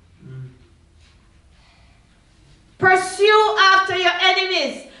 Pursue after your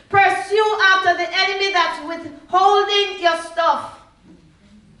enemies. Pursue after the enemy that's withholding your stuff.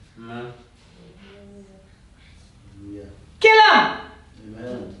 Amen. Kill them.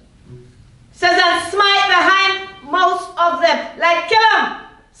 Amen. Says, and smite the hindmost of them. Like, kill them.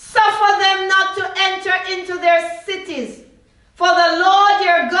 Suffer them not to enter into their cities. For the Lord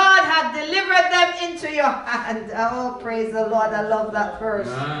your God hath delivered them into your hand. Oh, praise the Lord. I love that verse.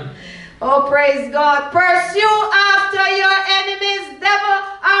 Amen. Oh, praise God. Pursue after your enemies. Devil,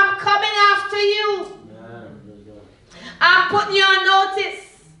 I'm coming after you. I'm putting you on notice.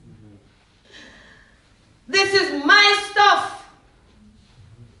 This is my stuff.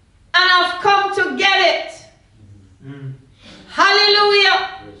 And I've come to get it.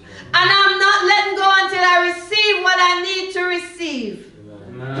 Hallelujah. And I'm not letting go until I receive what I need to receive.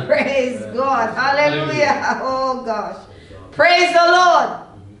 Amen. Praise God. Hallelujah. Oh, gosh. Praise the Lord.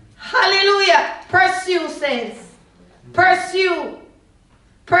 Hallelujah. Pursue, saints. Pursue.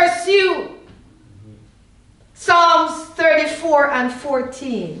 Pursue. Psalms 34 and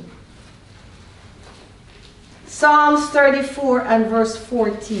 14. Psalms 34 and verse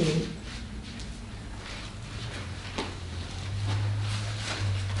 14.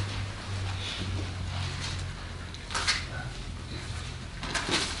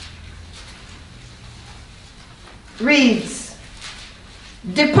 Reads,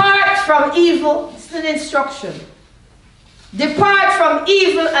 depart from evil. It's an instruction. Depart from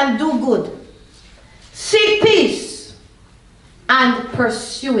evil and do good. Seek peace and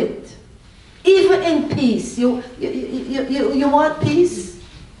pursue it. Even in peace, you want peace?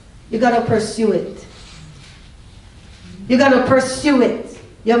 You got to pursue it. You got to pursue it.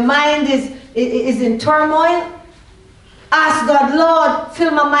 Your mind is in turmoil. Ask God, Lord,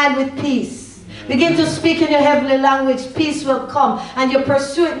 fill my mind with peace. Begin to speak in your heavenly language. Peace will come. And you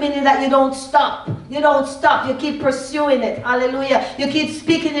pursue it, meaning that you don't stop. You don't stop. You keep pursuing it. Hallelujah. You keep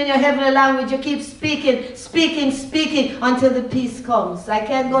speaking in your heavenly language. You keep speaking, speaking, speaking until the peace comes. I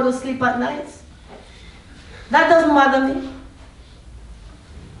can't go to sleep at night. That doesn't bother me.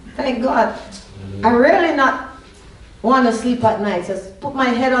 Thank God. I really not want to sleep at night. Just put my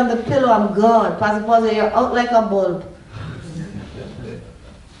head on the pillow, I'm gone. Pastor Paul, you're out like a bulb.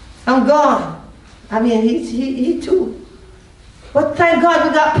 I'm gone. I mean, he too. But thank God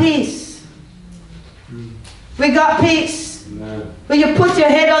we got peace. We got peace. Amen. When you put your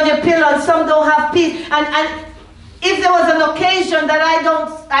head on your pillow and some don't have peace. And if there was an occasion that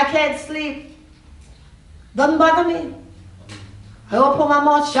I can't sleep, doesn't bother me. I open my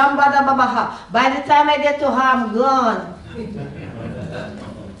mouth, shambada babaha. By the time I get to her, I'm gone.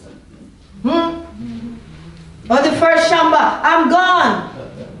 Or the first shamba, I'm gone.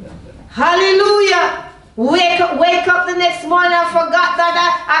 Hallelujah. Wake up the next morning. I forgot that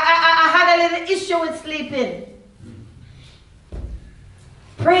I had a little issue with sleeping.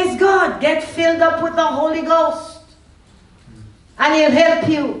 Praise God. Get filled up with the Holy Ghost. And He'll help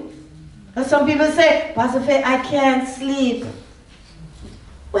you. And some people say, Pastor Faye, I can't sleep.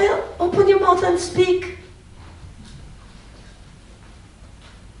 Well, open your mouth and speak.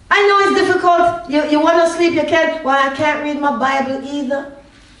 I know it's difficult. You want to sleep, you can't. Well, I can't read my Bible either.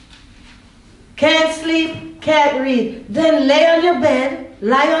 Can't sleep, can't read. Then lie on your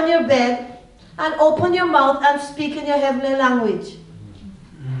bed, and open your mouth and speak in your heavenly language.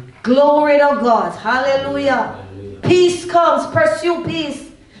 Glory to God. Hallelujah. Peace comes. Pursue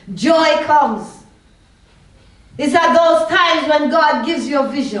peace. Joy comes. It's at those times when God gives you a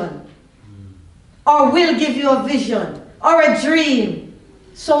vision. or will give you a vision or a dream.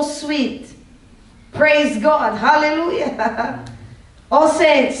 So sweet. Praise God. Hallelujah. Oh,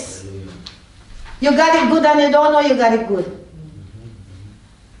 saints, you got it good and you don't know you got it good.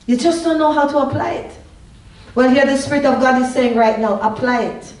 You just don't know how to apply it. Well, here the Spirit of God is saying right now, apply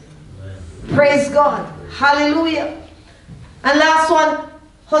it. Praise God. Hallelujah. And last one,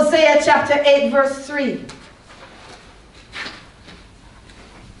 Hosea chapter 8 verse 3.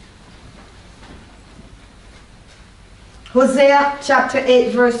 Hosea chapter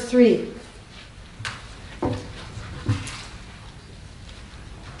 8 verse 3.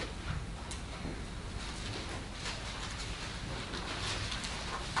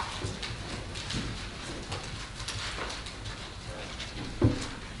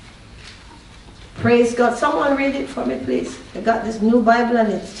 Praise God. Someone read it for me, please. I got this new Bible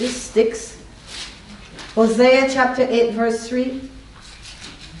and it just sticks. Hosea chapter 8 verse 3.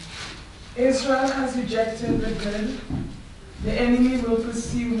 Israel has rejected the good. The enemy will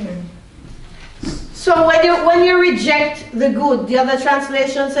pursue him. So when you reject the good, the other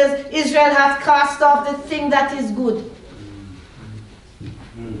translation says, Israel hath cast off the thing that is good.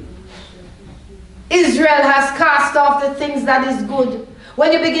 Israel has cast off the things that is good.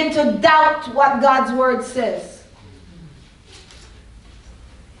 When you begin to doubt what God's word says.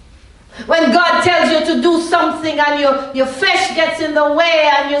 When God tells you to do something and your flesh gets in the way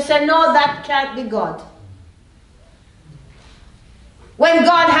and you say, no, that can't be God. When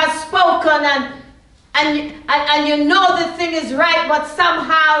God has spoken and you know the thing is right, but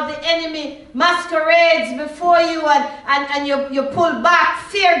somehow the enemy masquerades before you and you pull back,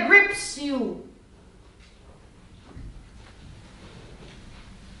 fear grips you.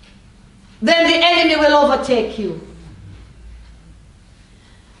 Then the enemy will overtake you.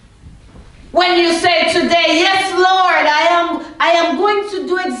 When you say today, yes, Lord, I am going to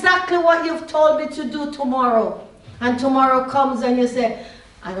do exactly what you've told me to do tomorrow. And tomorrow comes and you say,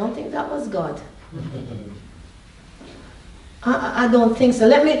 I don't think that was God. I don't think so.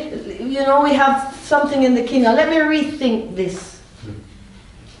 Let me, we have something in the kingdom. Let me rethink this.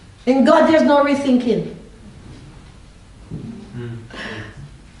 In God, there's no rethinking.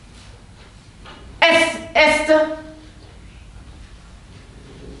 Esther,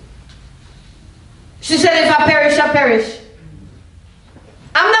 she said, if I perish, I perish.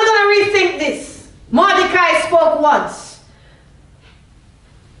 I'm not going to rethink this. Mordecai spoke once.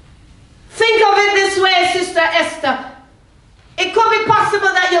 Think of it this way, Sister Esther. It could be possible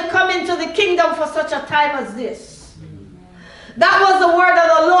that you come into the kingdom for such a time as this. That was the word of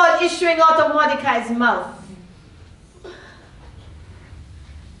the Lord issuing out of Mordecai's mouth.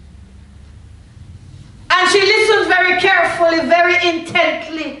 And she listened very carefully, very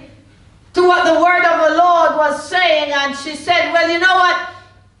intently to what the word of the Lord was saying. And she said, well, you know what?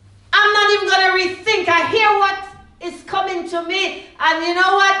 I'm not even going to rethink. I hear what is coming to me. And you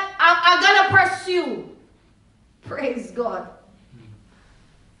know what? I'm going to pursue. Praise God.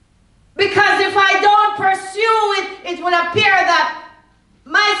 Because if I don't pursue it, it would appear that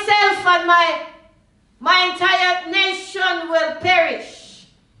myself and my entire nation will perish.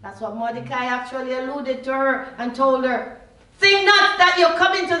 That's what Mordecai actually alluded to her and told her. Think not that you're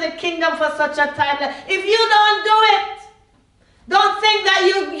coming to the kingdom for such a time. If you don't do it, don't think that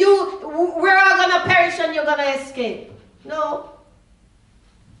we're all going to perish and you're going to escape. No.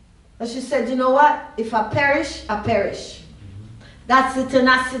 And she said, you know what? If I perish, I perish. That's the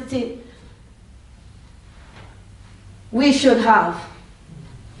tenacity we should have.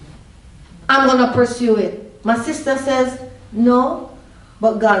 I'm going to pursue it. My sister says, no.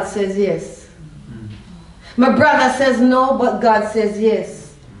 But God says yes. My brother says no, but God says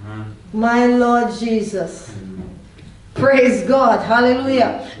yes. My Lord Jesus. Praise God.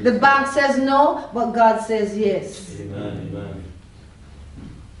 Hallelujah. The bank says no, but God says yes.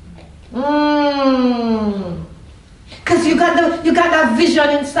 Because you got that vision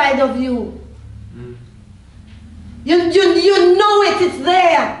inside of you. You know it's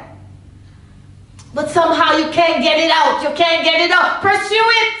there. But somehow you can't get it out. You can't get it out. Pursue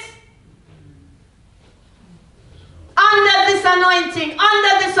it. Under this anointing,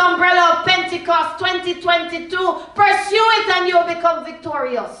 under this umbrella of Pentecost 2022, pursue it and you'll become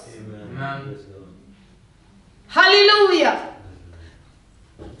victorious. Amen. Hallelujah.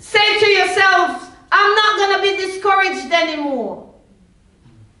 Say to yourselves, I'm not going to be discouraged anymore.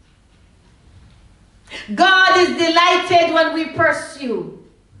 God is delighted when we pursue.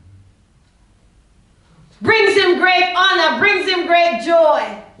 Brings him great honor, brings him great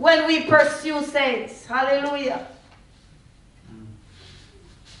joy when we pursue, saints. Hallelujah.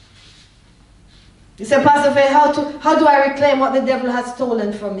 You say, Pastor Faye, how do I reclaim what the devil has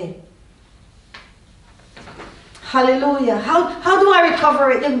stolen from me? Hallelujah. How do I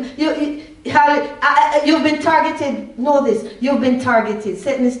recover it? You've been targeted. Know this. You've been targeted.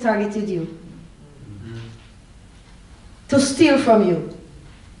 Satan has targeted you. To steal from you.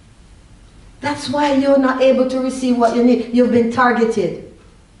 That's why you're not able to receive what you need. You've been targeted.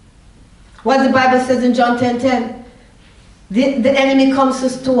 What the Bible says in John 10:10. The enemy comes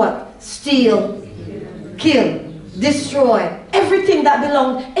to what? Steal, kill, destroy. Everything that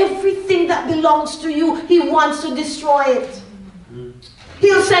belongs to you, he wants to destroy it.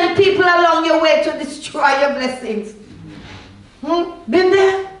 He'll send people along your way to destroy your blessings. Been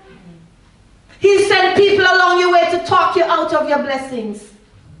there? He'll send people along your way to talk you out of your blessings.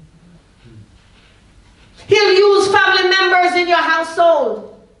 He'll use family members in your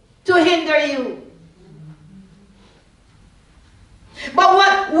household to hinder you. But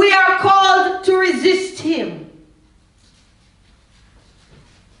what we are called to resist him.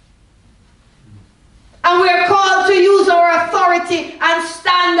 And we are called to use our authority and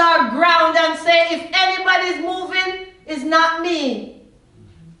stand our ground and say, if anybody's moving, it's not me.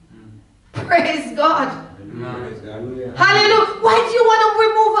 Praise God. Hallelujah. Why do you want to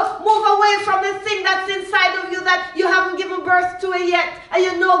move away from the thing that's inside of you that you haven't given birth to it yet, and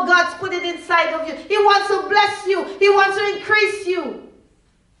you know God's put it inside of you? He wants to bless you. He wants to increase you.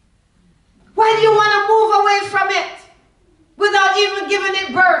 Why do you want to move away from it without even giving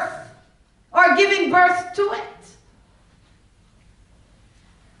it birth or giving birth to it?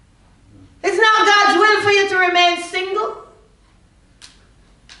 It's not God's will for you to remain single.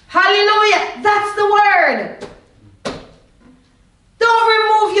 Hallelujah. That's the word. Don't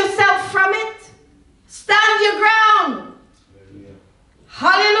remove yourself from it. Stand your ground.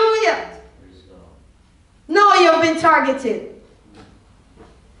 Hallelujah. No, you've been targeted.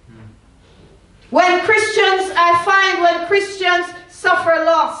 I find when Christians suffer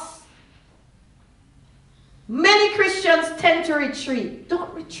loss, many Christians tend to retreat.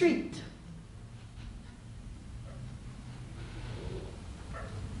 Don't retreat.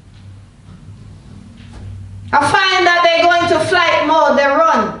 I find that they go into flight mode, they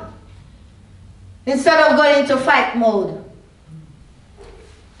run, instead of going into fight mode.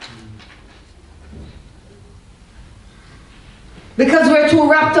 Because we're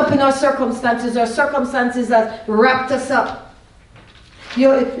too wrapped up in our circumstances have wrapped us up.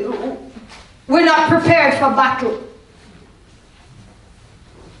 We're not prepared for battle.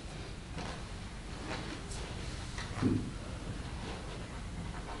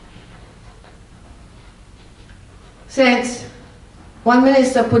 Saints, one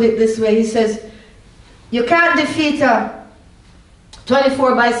minister put it this way. He says, you can't defeat a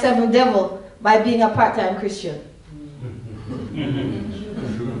 24/7 devil by being a part-time Christian.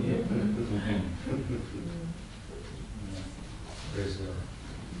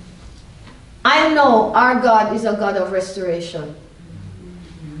 I know our God is a God of restoration.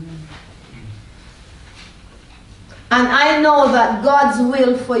 And I know that God's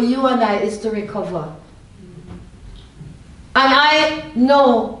will for you and I is to recover. And I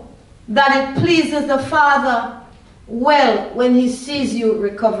know that it pleases the Father well when he sees you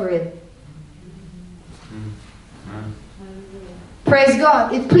recovering. Praise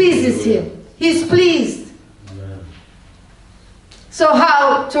God. It pleases him. He's pleased. So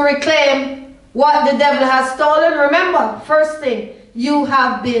how to reclaim what the devil has stolen? Remember, first thing, you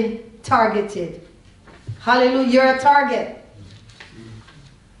have been targeted. Hallelujah. You're a target.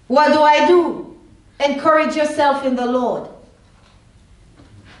 What do? Encourage yourself in the Lord.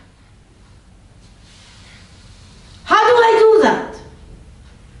 How do I do that?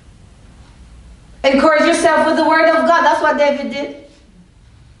 Encourage yourself with the word of God. That's what David did.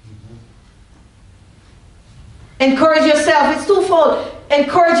 Encourage yourself. It's twofold.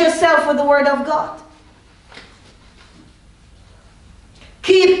 Encourage yourself with the word of God.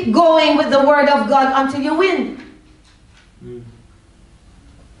 Keep going with the word of God until you win.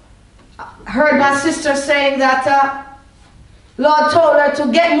 I heard my sister saying that Lord told her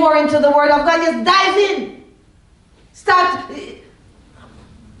to get more into the word of God. Just dive in. Start.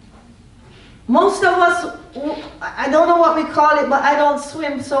 Most of us, I don't know what we call it, but I don't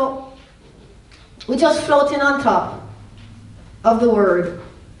swim, so we're just floating on top of the word.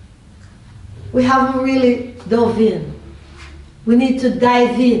 We haven't really dove in. We need to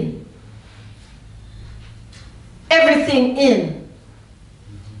dive in. Everything in.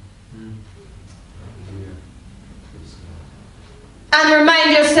 And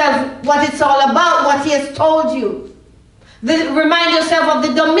remind yourself what it's all about, what he has told you. Remind yourself of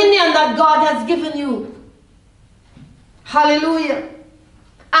the dominion that God has given you. Hallelujah.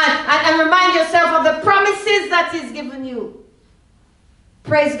 And remind yourself of the promises that he's given you.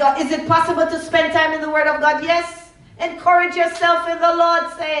 Praise God. Is it possible to spend time in the word of God? Yes. Encourage yourself in the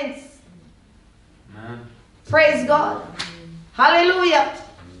Lord, saints. Amen. Praise God. Hallelujah.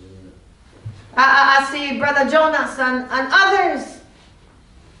 I see Brother Jonas and others.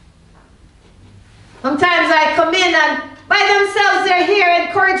 Sometimes I come in and by themselves they're here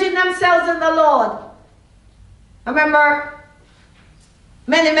encouraging themselves in the Lord. I remember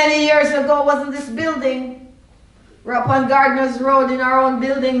many, many years ago, wasn't this building? We're up on Gardeners Road in our own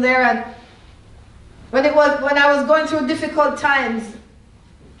building there, and when I was going through difficult times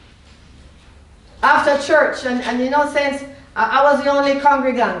after church, and you know, saints, I was the only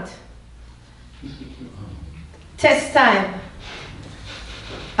congregant. Test time.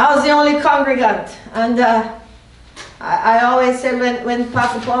 I was the only congregant, and I always said when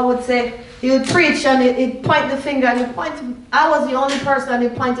Pastor Paul would say, he would preach and he'd point the finger and he'd point, I was the only person and he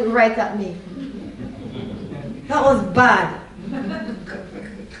pointed right at me. That was bad.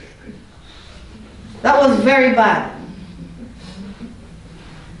 That was very bad.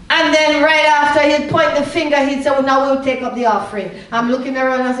 And then right after he'd point the finger, he'd say, well, now we'll take up the offering. I'm looking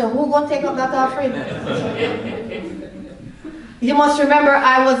around and I said, who gonna take up that offering? You must remember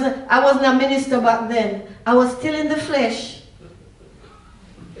I wasn't a minister back then. I was still in the flesh.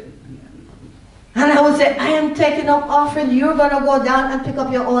 And I would say, I am taking up offering. You're going to go down and pick up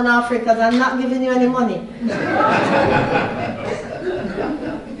your own offering because I'm not giving you any money.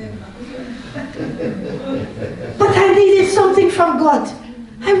 But I needed something from God.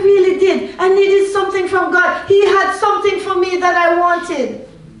 I really did. I needed something from God. He had something for me that I wanted.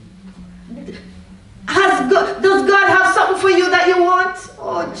 Does God have something for you that you want?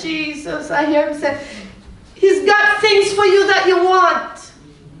 Oh, Jesus. I hear him say, he's got things for you that you want.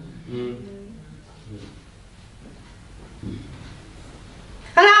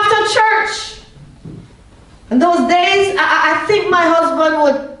 And after church, in those days, I think my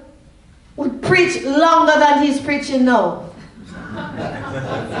husband would preach longer than he's preaching now.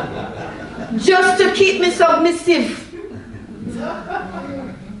 Just to keep me submissive.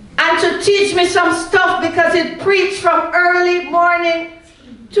 And to teach me some stuff because he'd preach from early morning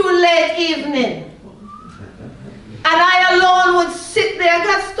to late evening. And I alone would sit there. I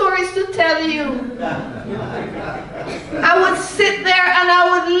got stories to tell you. I would sit there and I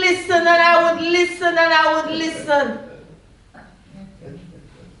would listen and I would listen and I would listen.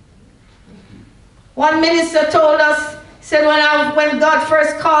 One minister told us, he said when God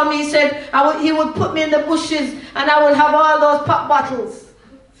first called me, he said he would put me in the bushes and I would have all those pop bottles.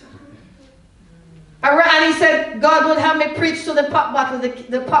 And he said God would have me preach to the pop bottles,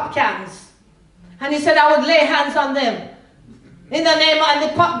 the pop cans. And he said I would lay hands on them. In the name, and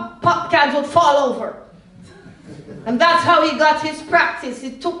the pop cans would fall over. And that's how he got his practice.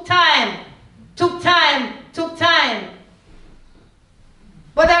 It took time. Took time. Took time.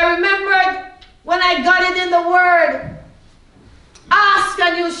 But I remembered when I got it in the Word. Ask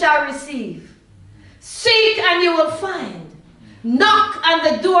and you shall receive. Seek and you will find. Knock and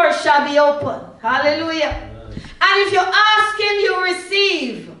the door shall be open. Hallelujah. And if you ask him, you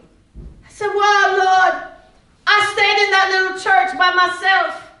receive. I said, well, Lord, I stayed in that little church by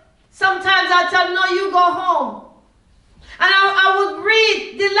myself. Sometimes I tell him, no, you go home. And I would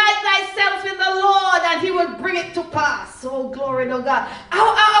read, delight thyself in the Lord, and he would bring it to pass. Oh, glory to God.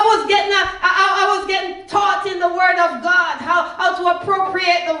 I was getting taught in the Word of God, how to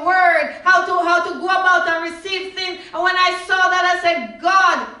appropriate the Word, how to go about and receive things. And when I saw that, I said,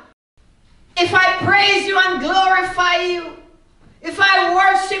 God, if I praise you and glorify you, if I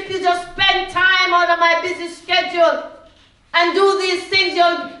worship you, just spend time out of my busy schedule and do these things,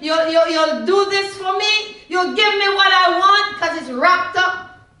 you'll do this for me. You'll give me what I want because it's wrapped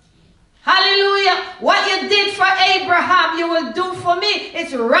up. Hallelujah. What you did for Abraham, you will do for me.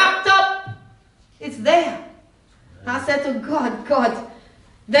 It's wrapped up. It's there. I said to God,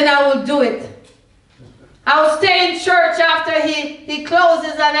 then I will do it. I'll stay in church after he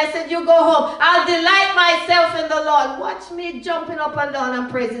closes, and I said, you go home. I'll delight myself in the Lord. Watch me jumping up and down and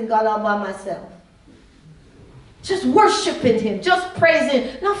praising God all by myself. Just worshiping him, just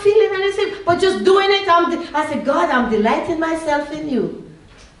praising, not feeling anything, but just doing it. I said, God, I'm delighting myself in you.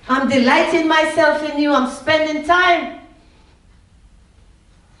 I'm delighting myself in you. I'm spending time.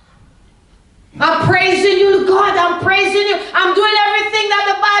 I'm praising you, God. I'm praising you. I'm doing everything that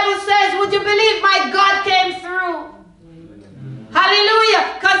the Bible says. Would you believe my God came through?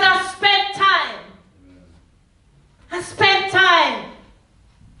 Hallelujah. Because I spent time. I spent time.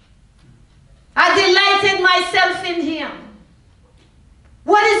 I delighted myself in him.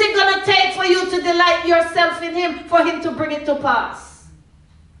 What is it going to take for you to delight yourself in him, for him to bring it to pass?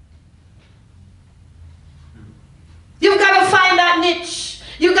 You've got to find that niche.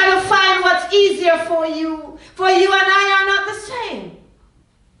 You've got to find what's easier for you For you and I are not the same.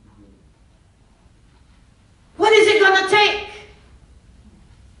 What is it going to take?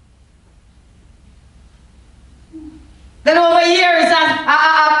 Then over years,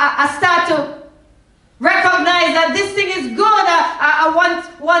 I start to recognize that this thing is good.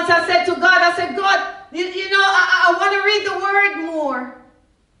 Once I said to God, I said, God, you know, I want to read the word more.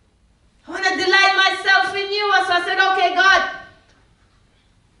 I want to delight myself in you. So I said, okay, God,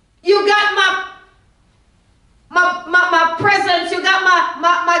 you got my presents, you got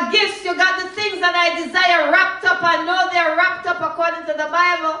my gifts, you got the things that I desire wrapped up. I know they're wrapped up according to the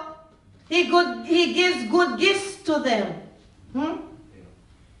Bible. He gives good gifts to them.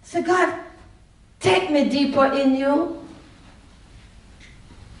 So God, take me deeper in you.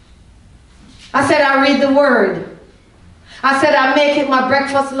 I said, I read the word. I said, I make it my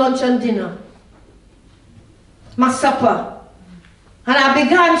breakfast, lunch, and dinner. My supper. And I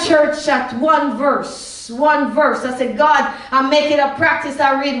began church at one verse. I said, God, I make it a practice.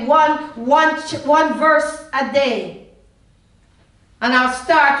 I read one verse a day. And I'll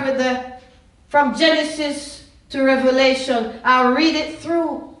start with from Genesis to Revelation. I'll read it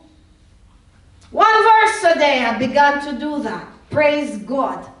through. One verse a day. I began to do that. Praise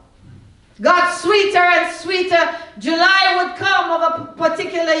God. Got sweeter and sweeter. July would come of a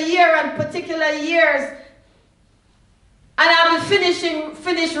particular year and particular years. And I'll be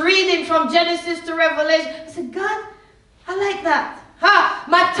finish reading from Genesis to Revelation. I said, God, I like that.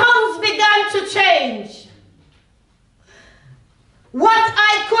 My tongues began to change. What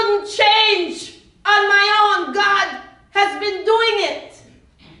I couldn't change on my own, God has been doing it.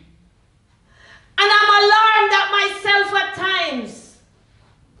 And I'm alarmed at myself at times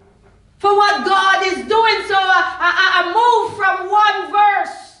for what God is doing. So I moved from one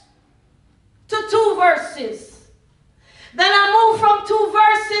verse to 2 verses. Then I moved from 2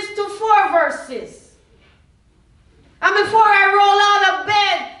 verses to 4 verses. And before I roll out of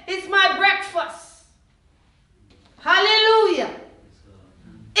bed, it's my breakfast. Hallelujah.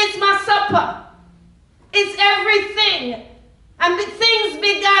 It's my supper. It's everything. And things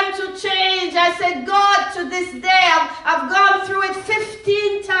began to change. I said, God, to this day, I've gone through it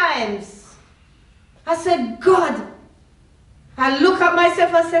 15 times. I said, God. I look at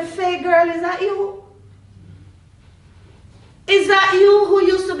myself and say, Faye, girl, is that you? Is that you who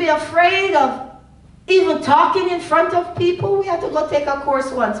used to be afraid of even talking in front of people? We had to go take a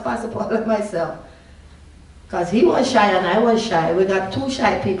course once, Pastor Paul and myself. Because he was shy and I was shy. We got 2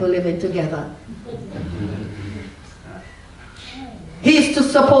 shy people living together. He's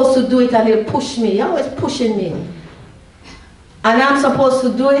supposed to do it and he'll push me. He's always pushing me. And I'm supposed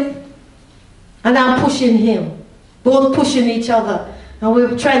to do it and I'm pushing him. Both pushing each other. And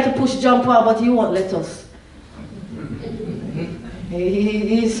we're trying to push John Paul, but he won't let us.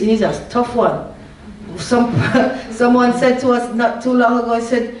 He's a tough one. Someone said to us not too long ago, he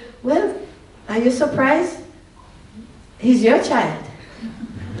said, well, are you surprised? He's your child.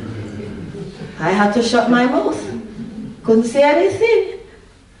 I had to shut my mouth. Couldn't say anything.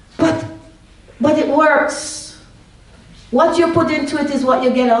 But it works. What you put into it is what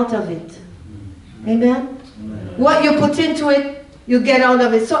you get out of it. Amen? What you put into it, you get out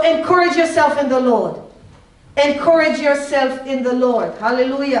of it. So encourage yourself in the Lord. Encourage yourself in the Lord.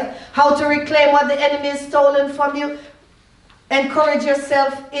 Hallelujah. How to reclaim what the enemy has stolen from you. Encourage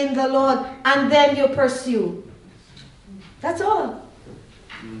yourself in the Lord. And then you pursue. That's all.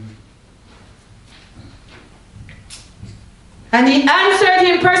 And he answered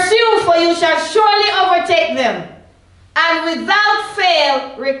him, pursue, for you shall surely overtake them. And without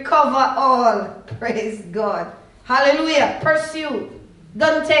fail, recover all. Praise God. Hallelujah. Pursue.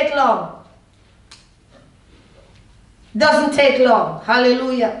 Doesn't take long. Doesn't take long.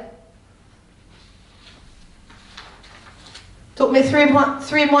 Hallelujah. Took me 3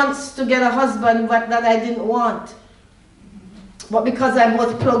 months to get a husband that I didn't want. But because I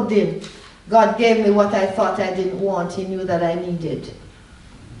was plugged in, God gave me what I thought I didn't want. He knew that I needed.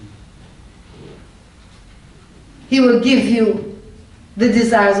 He will give you the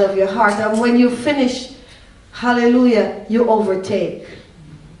desires of your heart. And when you finish, hallelujah, you overtake.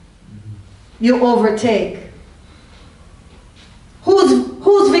 You overtake.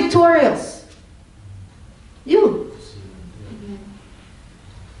 Who's victorious? You.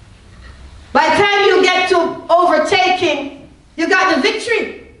 By the time you get to overtaking, you got the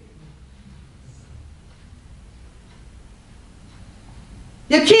victory.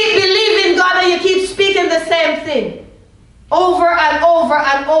 You keep believing God and you keep speaking the same thing. Over and over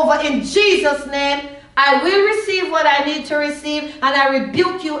and over. In Jesus' name, I will receive what I need to receive, and I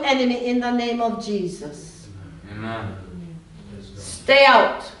rebuke you, enemy, in the name of Jesus. Amen. Stay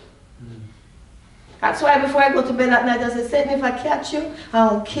out. That's why before I go to bed at night, I say, Satan, if I catch you,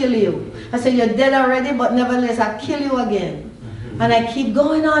 I'll kill you. I say, you're dead already, but nevertheless, I'll kill you again. And I keep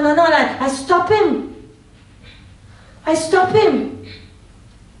going on and on. I stop him. I stop him.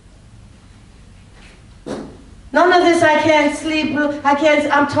 None of this, I can't sleep,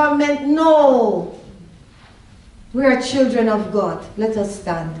 I'm tormented. No. We are children of God. Let us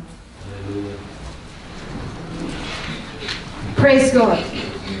stand. Hallelujah. Praise God.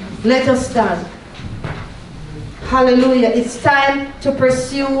 Let us stand. Hallelujah. It's time to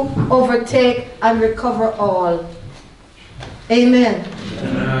pursue, overtake, and recover all. Amen.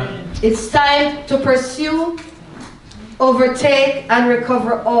 Amen. It's time to pursue, overtake, and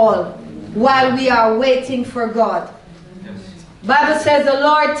recover all while we are waiting for God. Bible says the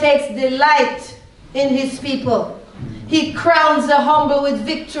Lord takes delight in his people. He crowns the humble with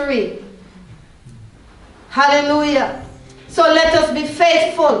victory. Hallelujah. So let us be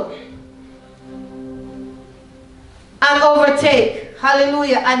faithful and overtake.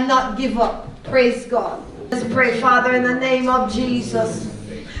 Hallelujah. And not give up. Praise God. Let's pray. Father, in the name of Jesus,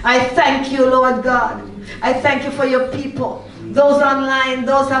 I thank you, Lord God. I thank you for your people. Those online,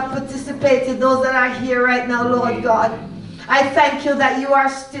 those that have participated, those that are here right now, Lord God. I thank you that you are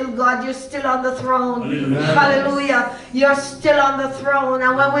still God. You're still on the throne. Amen. Hallelujah. You're still on the throne.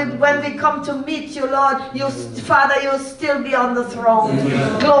 And when we come to meet you, Lord, Father, you'll still be on the throne.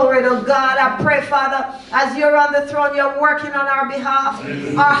 Amen. Glory to God. I pray, Father, as you're on the throne, you're working on our behalf.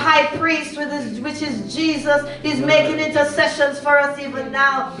 Amen. Our high priest, which is Jesus, is making intercessions for us even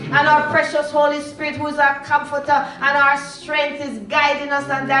now. And our precious Holy Spirit, who is our comforter and our strength, is guiding us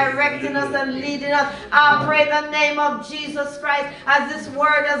and directing us and leading us. I pray in the name of Jesus Christ, as this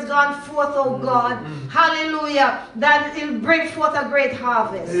word has gone forth, oh God, hallelujah, that it'll bring forth a great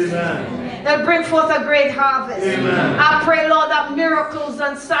harvest. Amen. It'll bring forth a great harvest. Amen. I pray, Lord, that miracles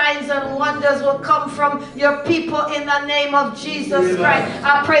and signs and wonders will come from your people in the name of Jesus Amen. Christ.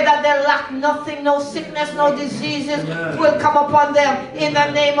 I pray that they lack nothing, no sickness, no diseases Amen. Will come upon them in the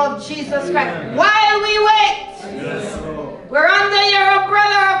name of Jesus Christ. Amen. While we wait, yes. We're under your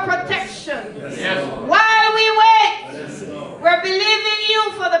umbrella of protection. Yes. While we wait, yes. We're believing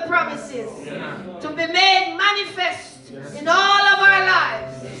you for the promises to be made manifest in all of our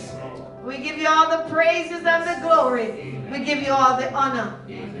lives. We give you all the praises and the glory. We give you all the honor.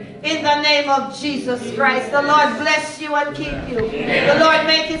 In the name of Jesus Christ, the Lord bless you and keep you. The Lord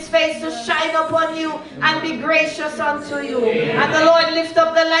make his face to shine upon you and be gracious unto you. And the Lord lift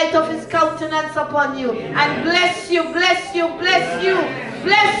up the light of his countenance upon you and bless you, bless you, bless you.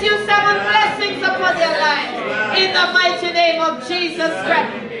 Bless you, 7 blessings upon your life. In the mighty name of Jesus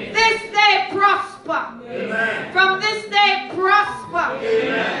Christ. This day prosper. Amen. From this day prosper.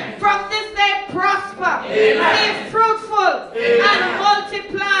 Amen. From this day prosper. Amen.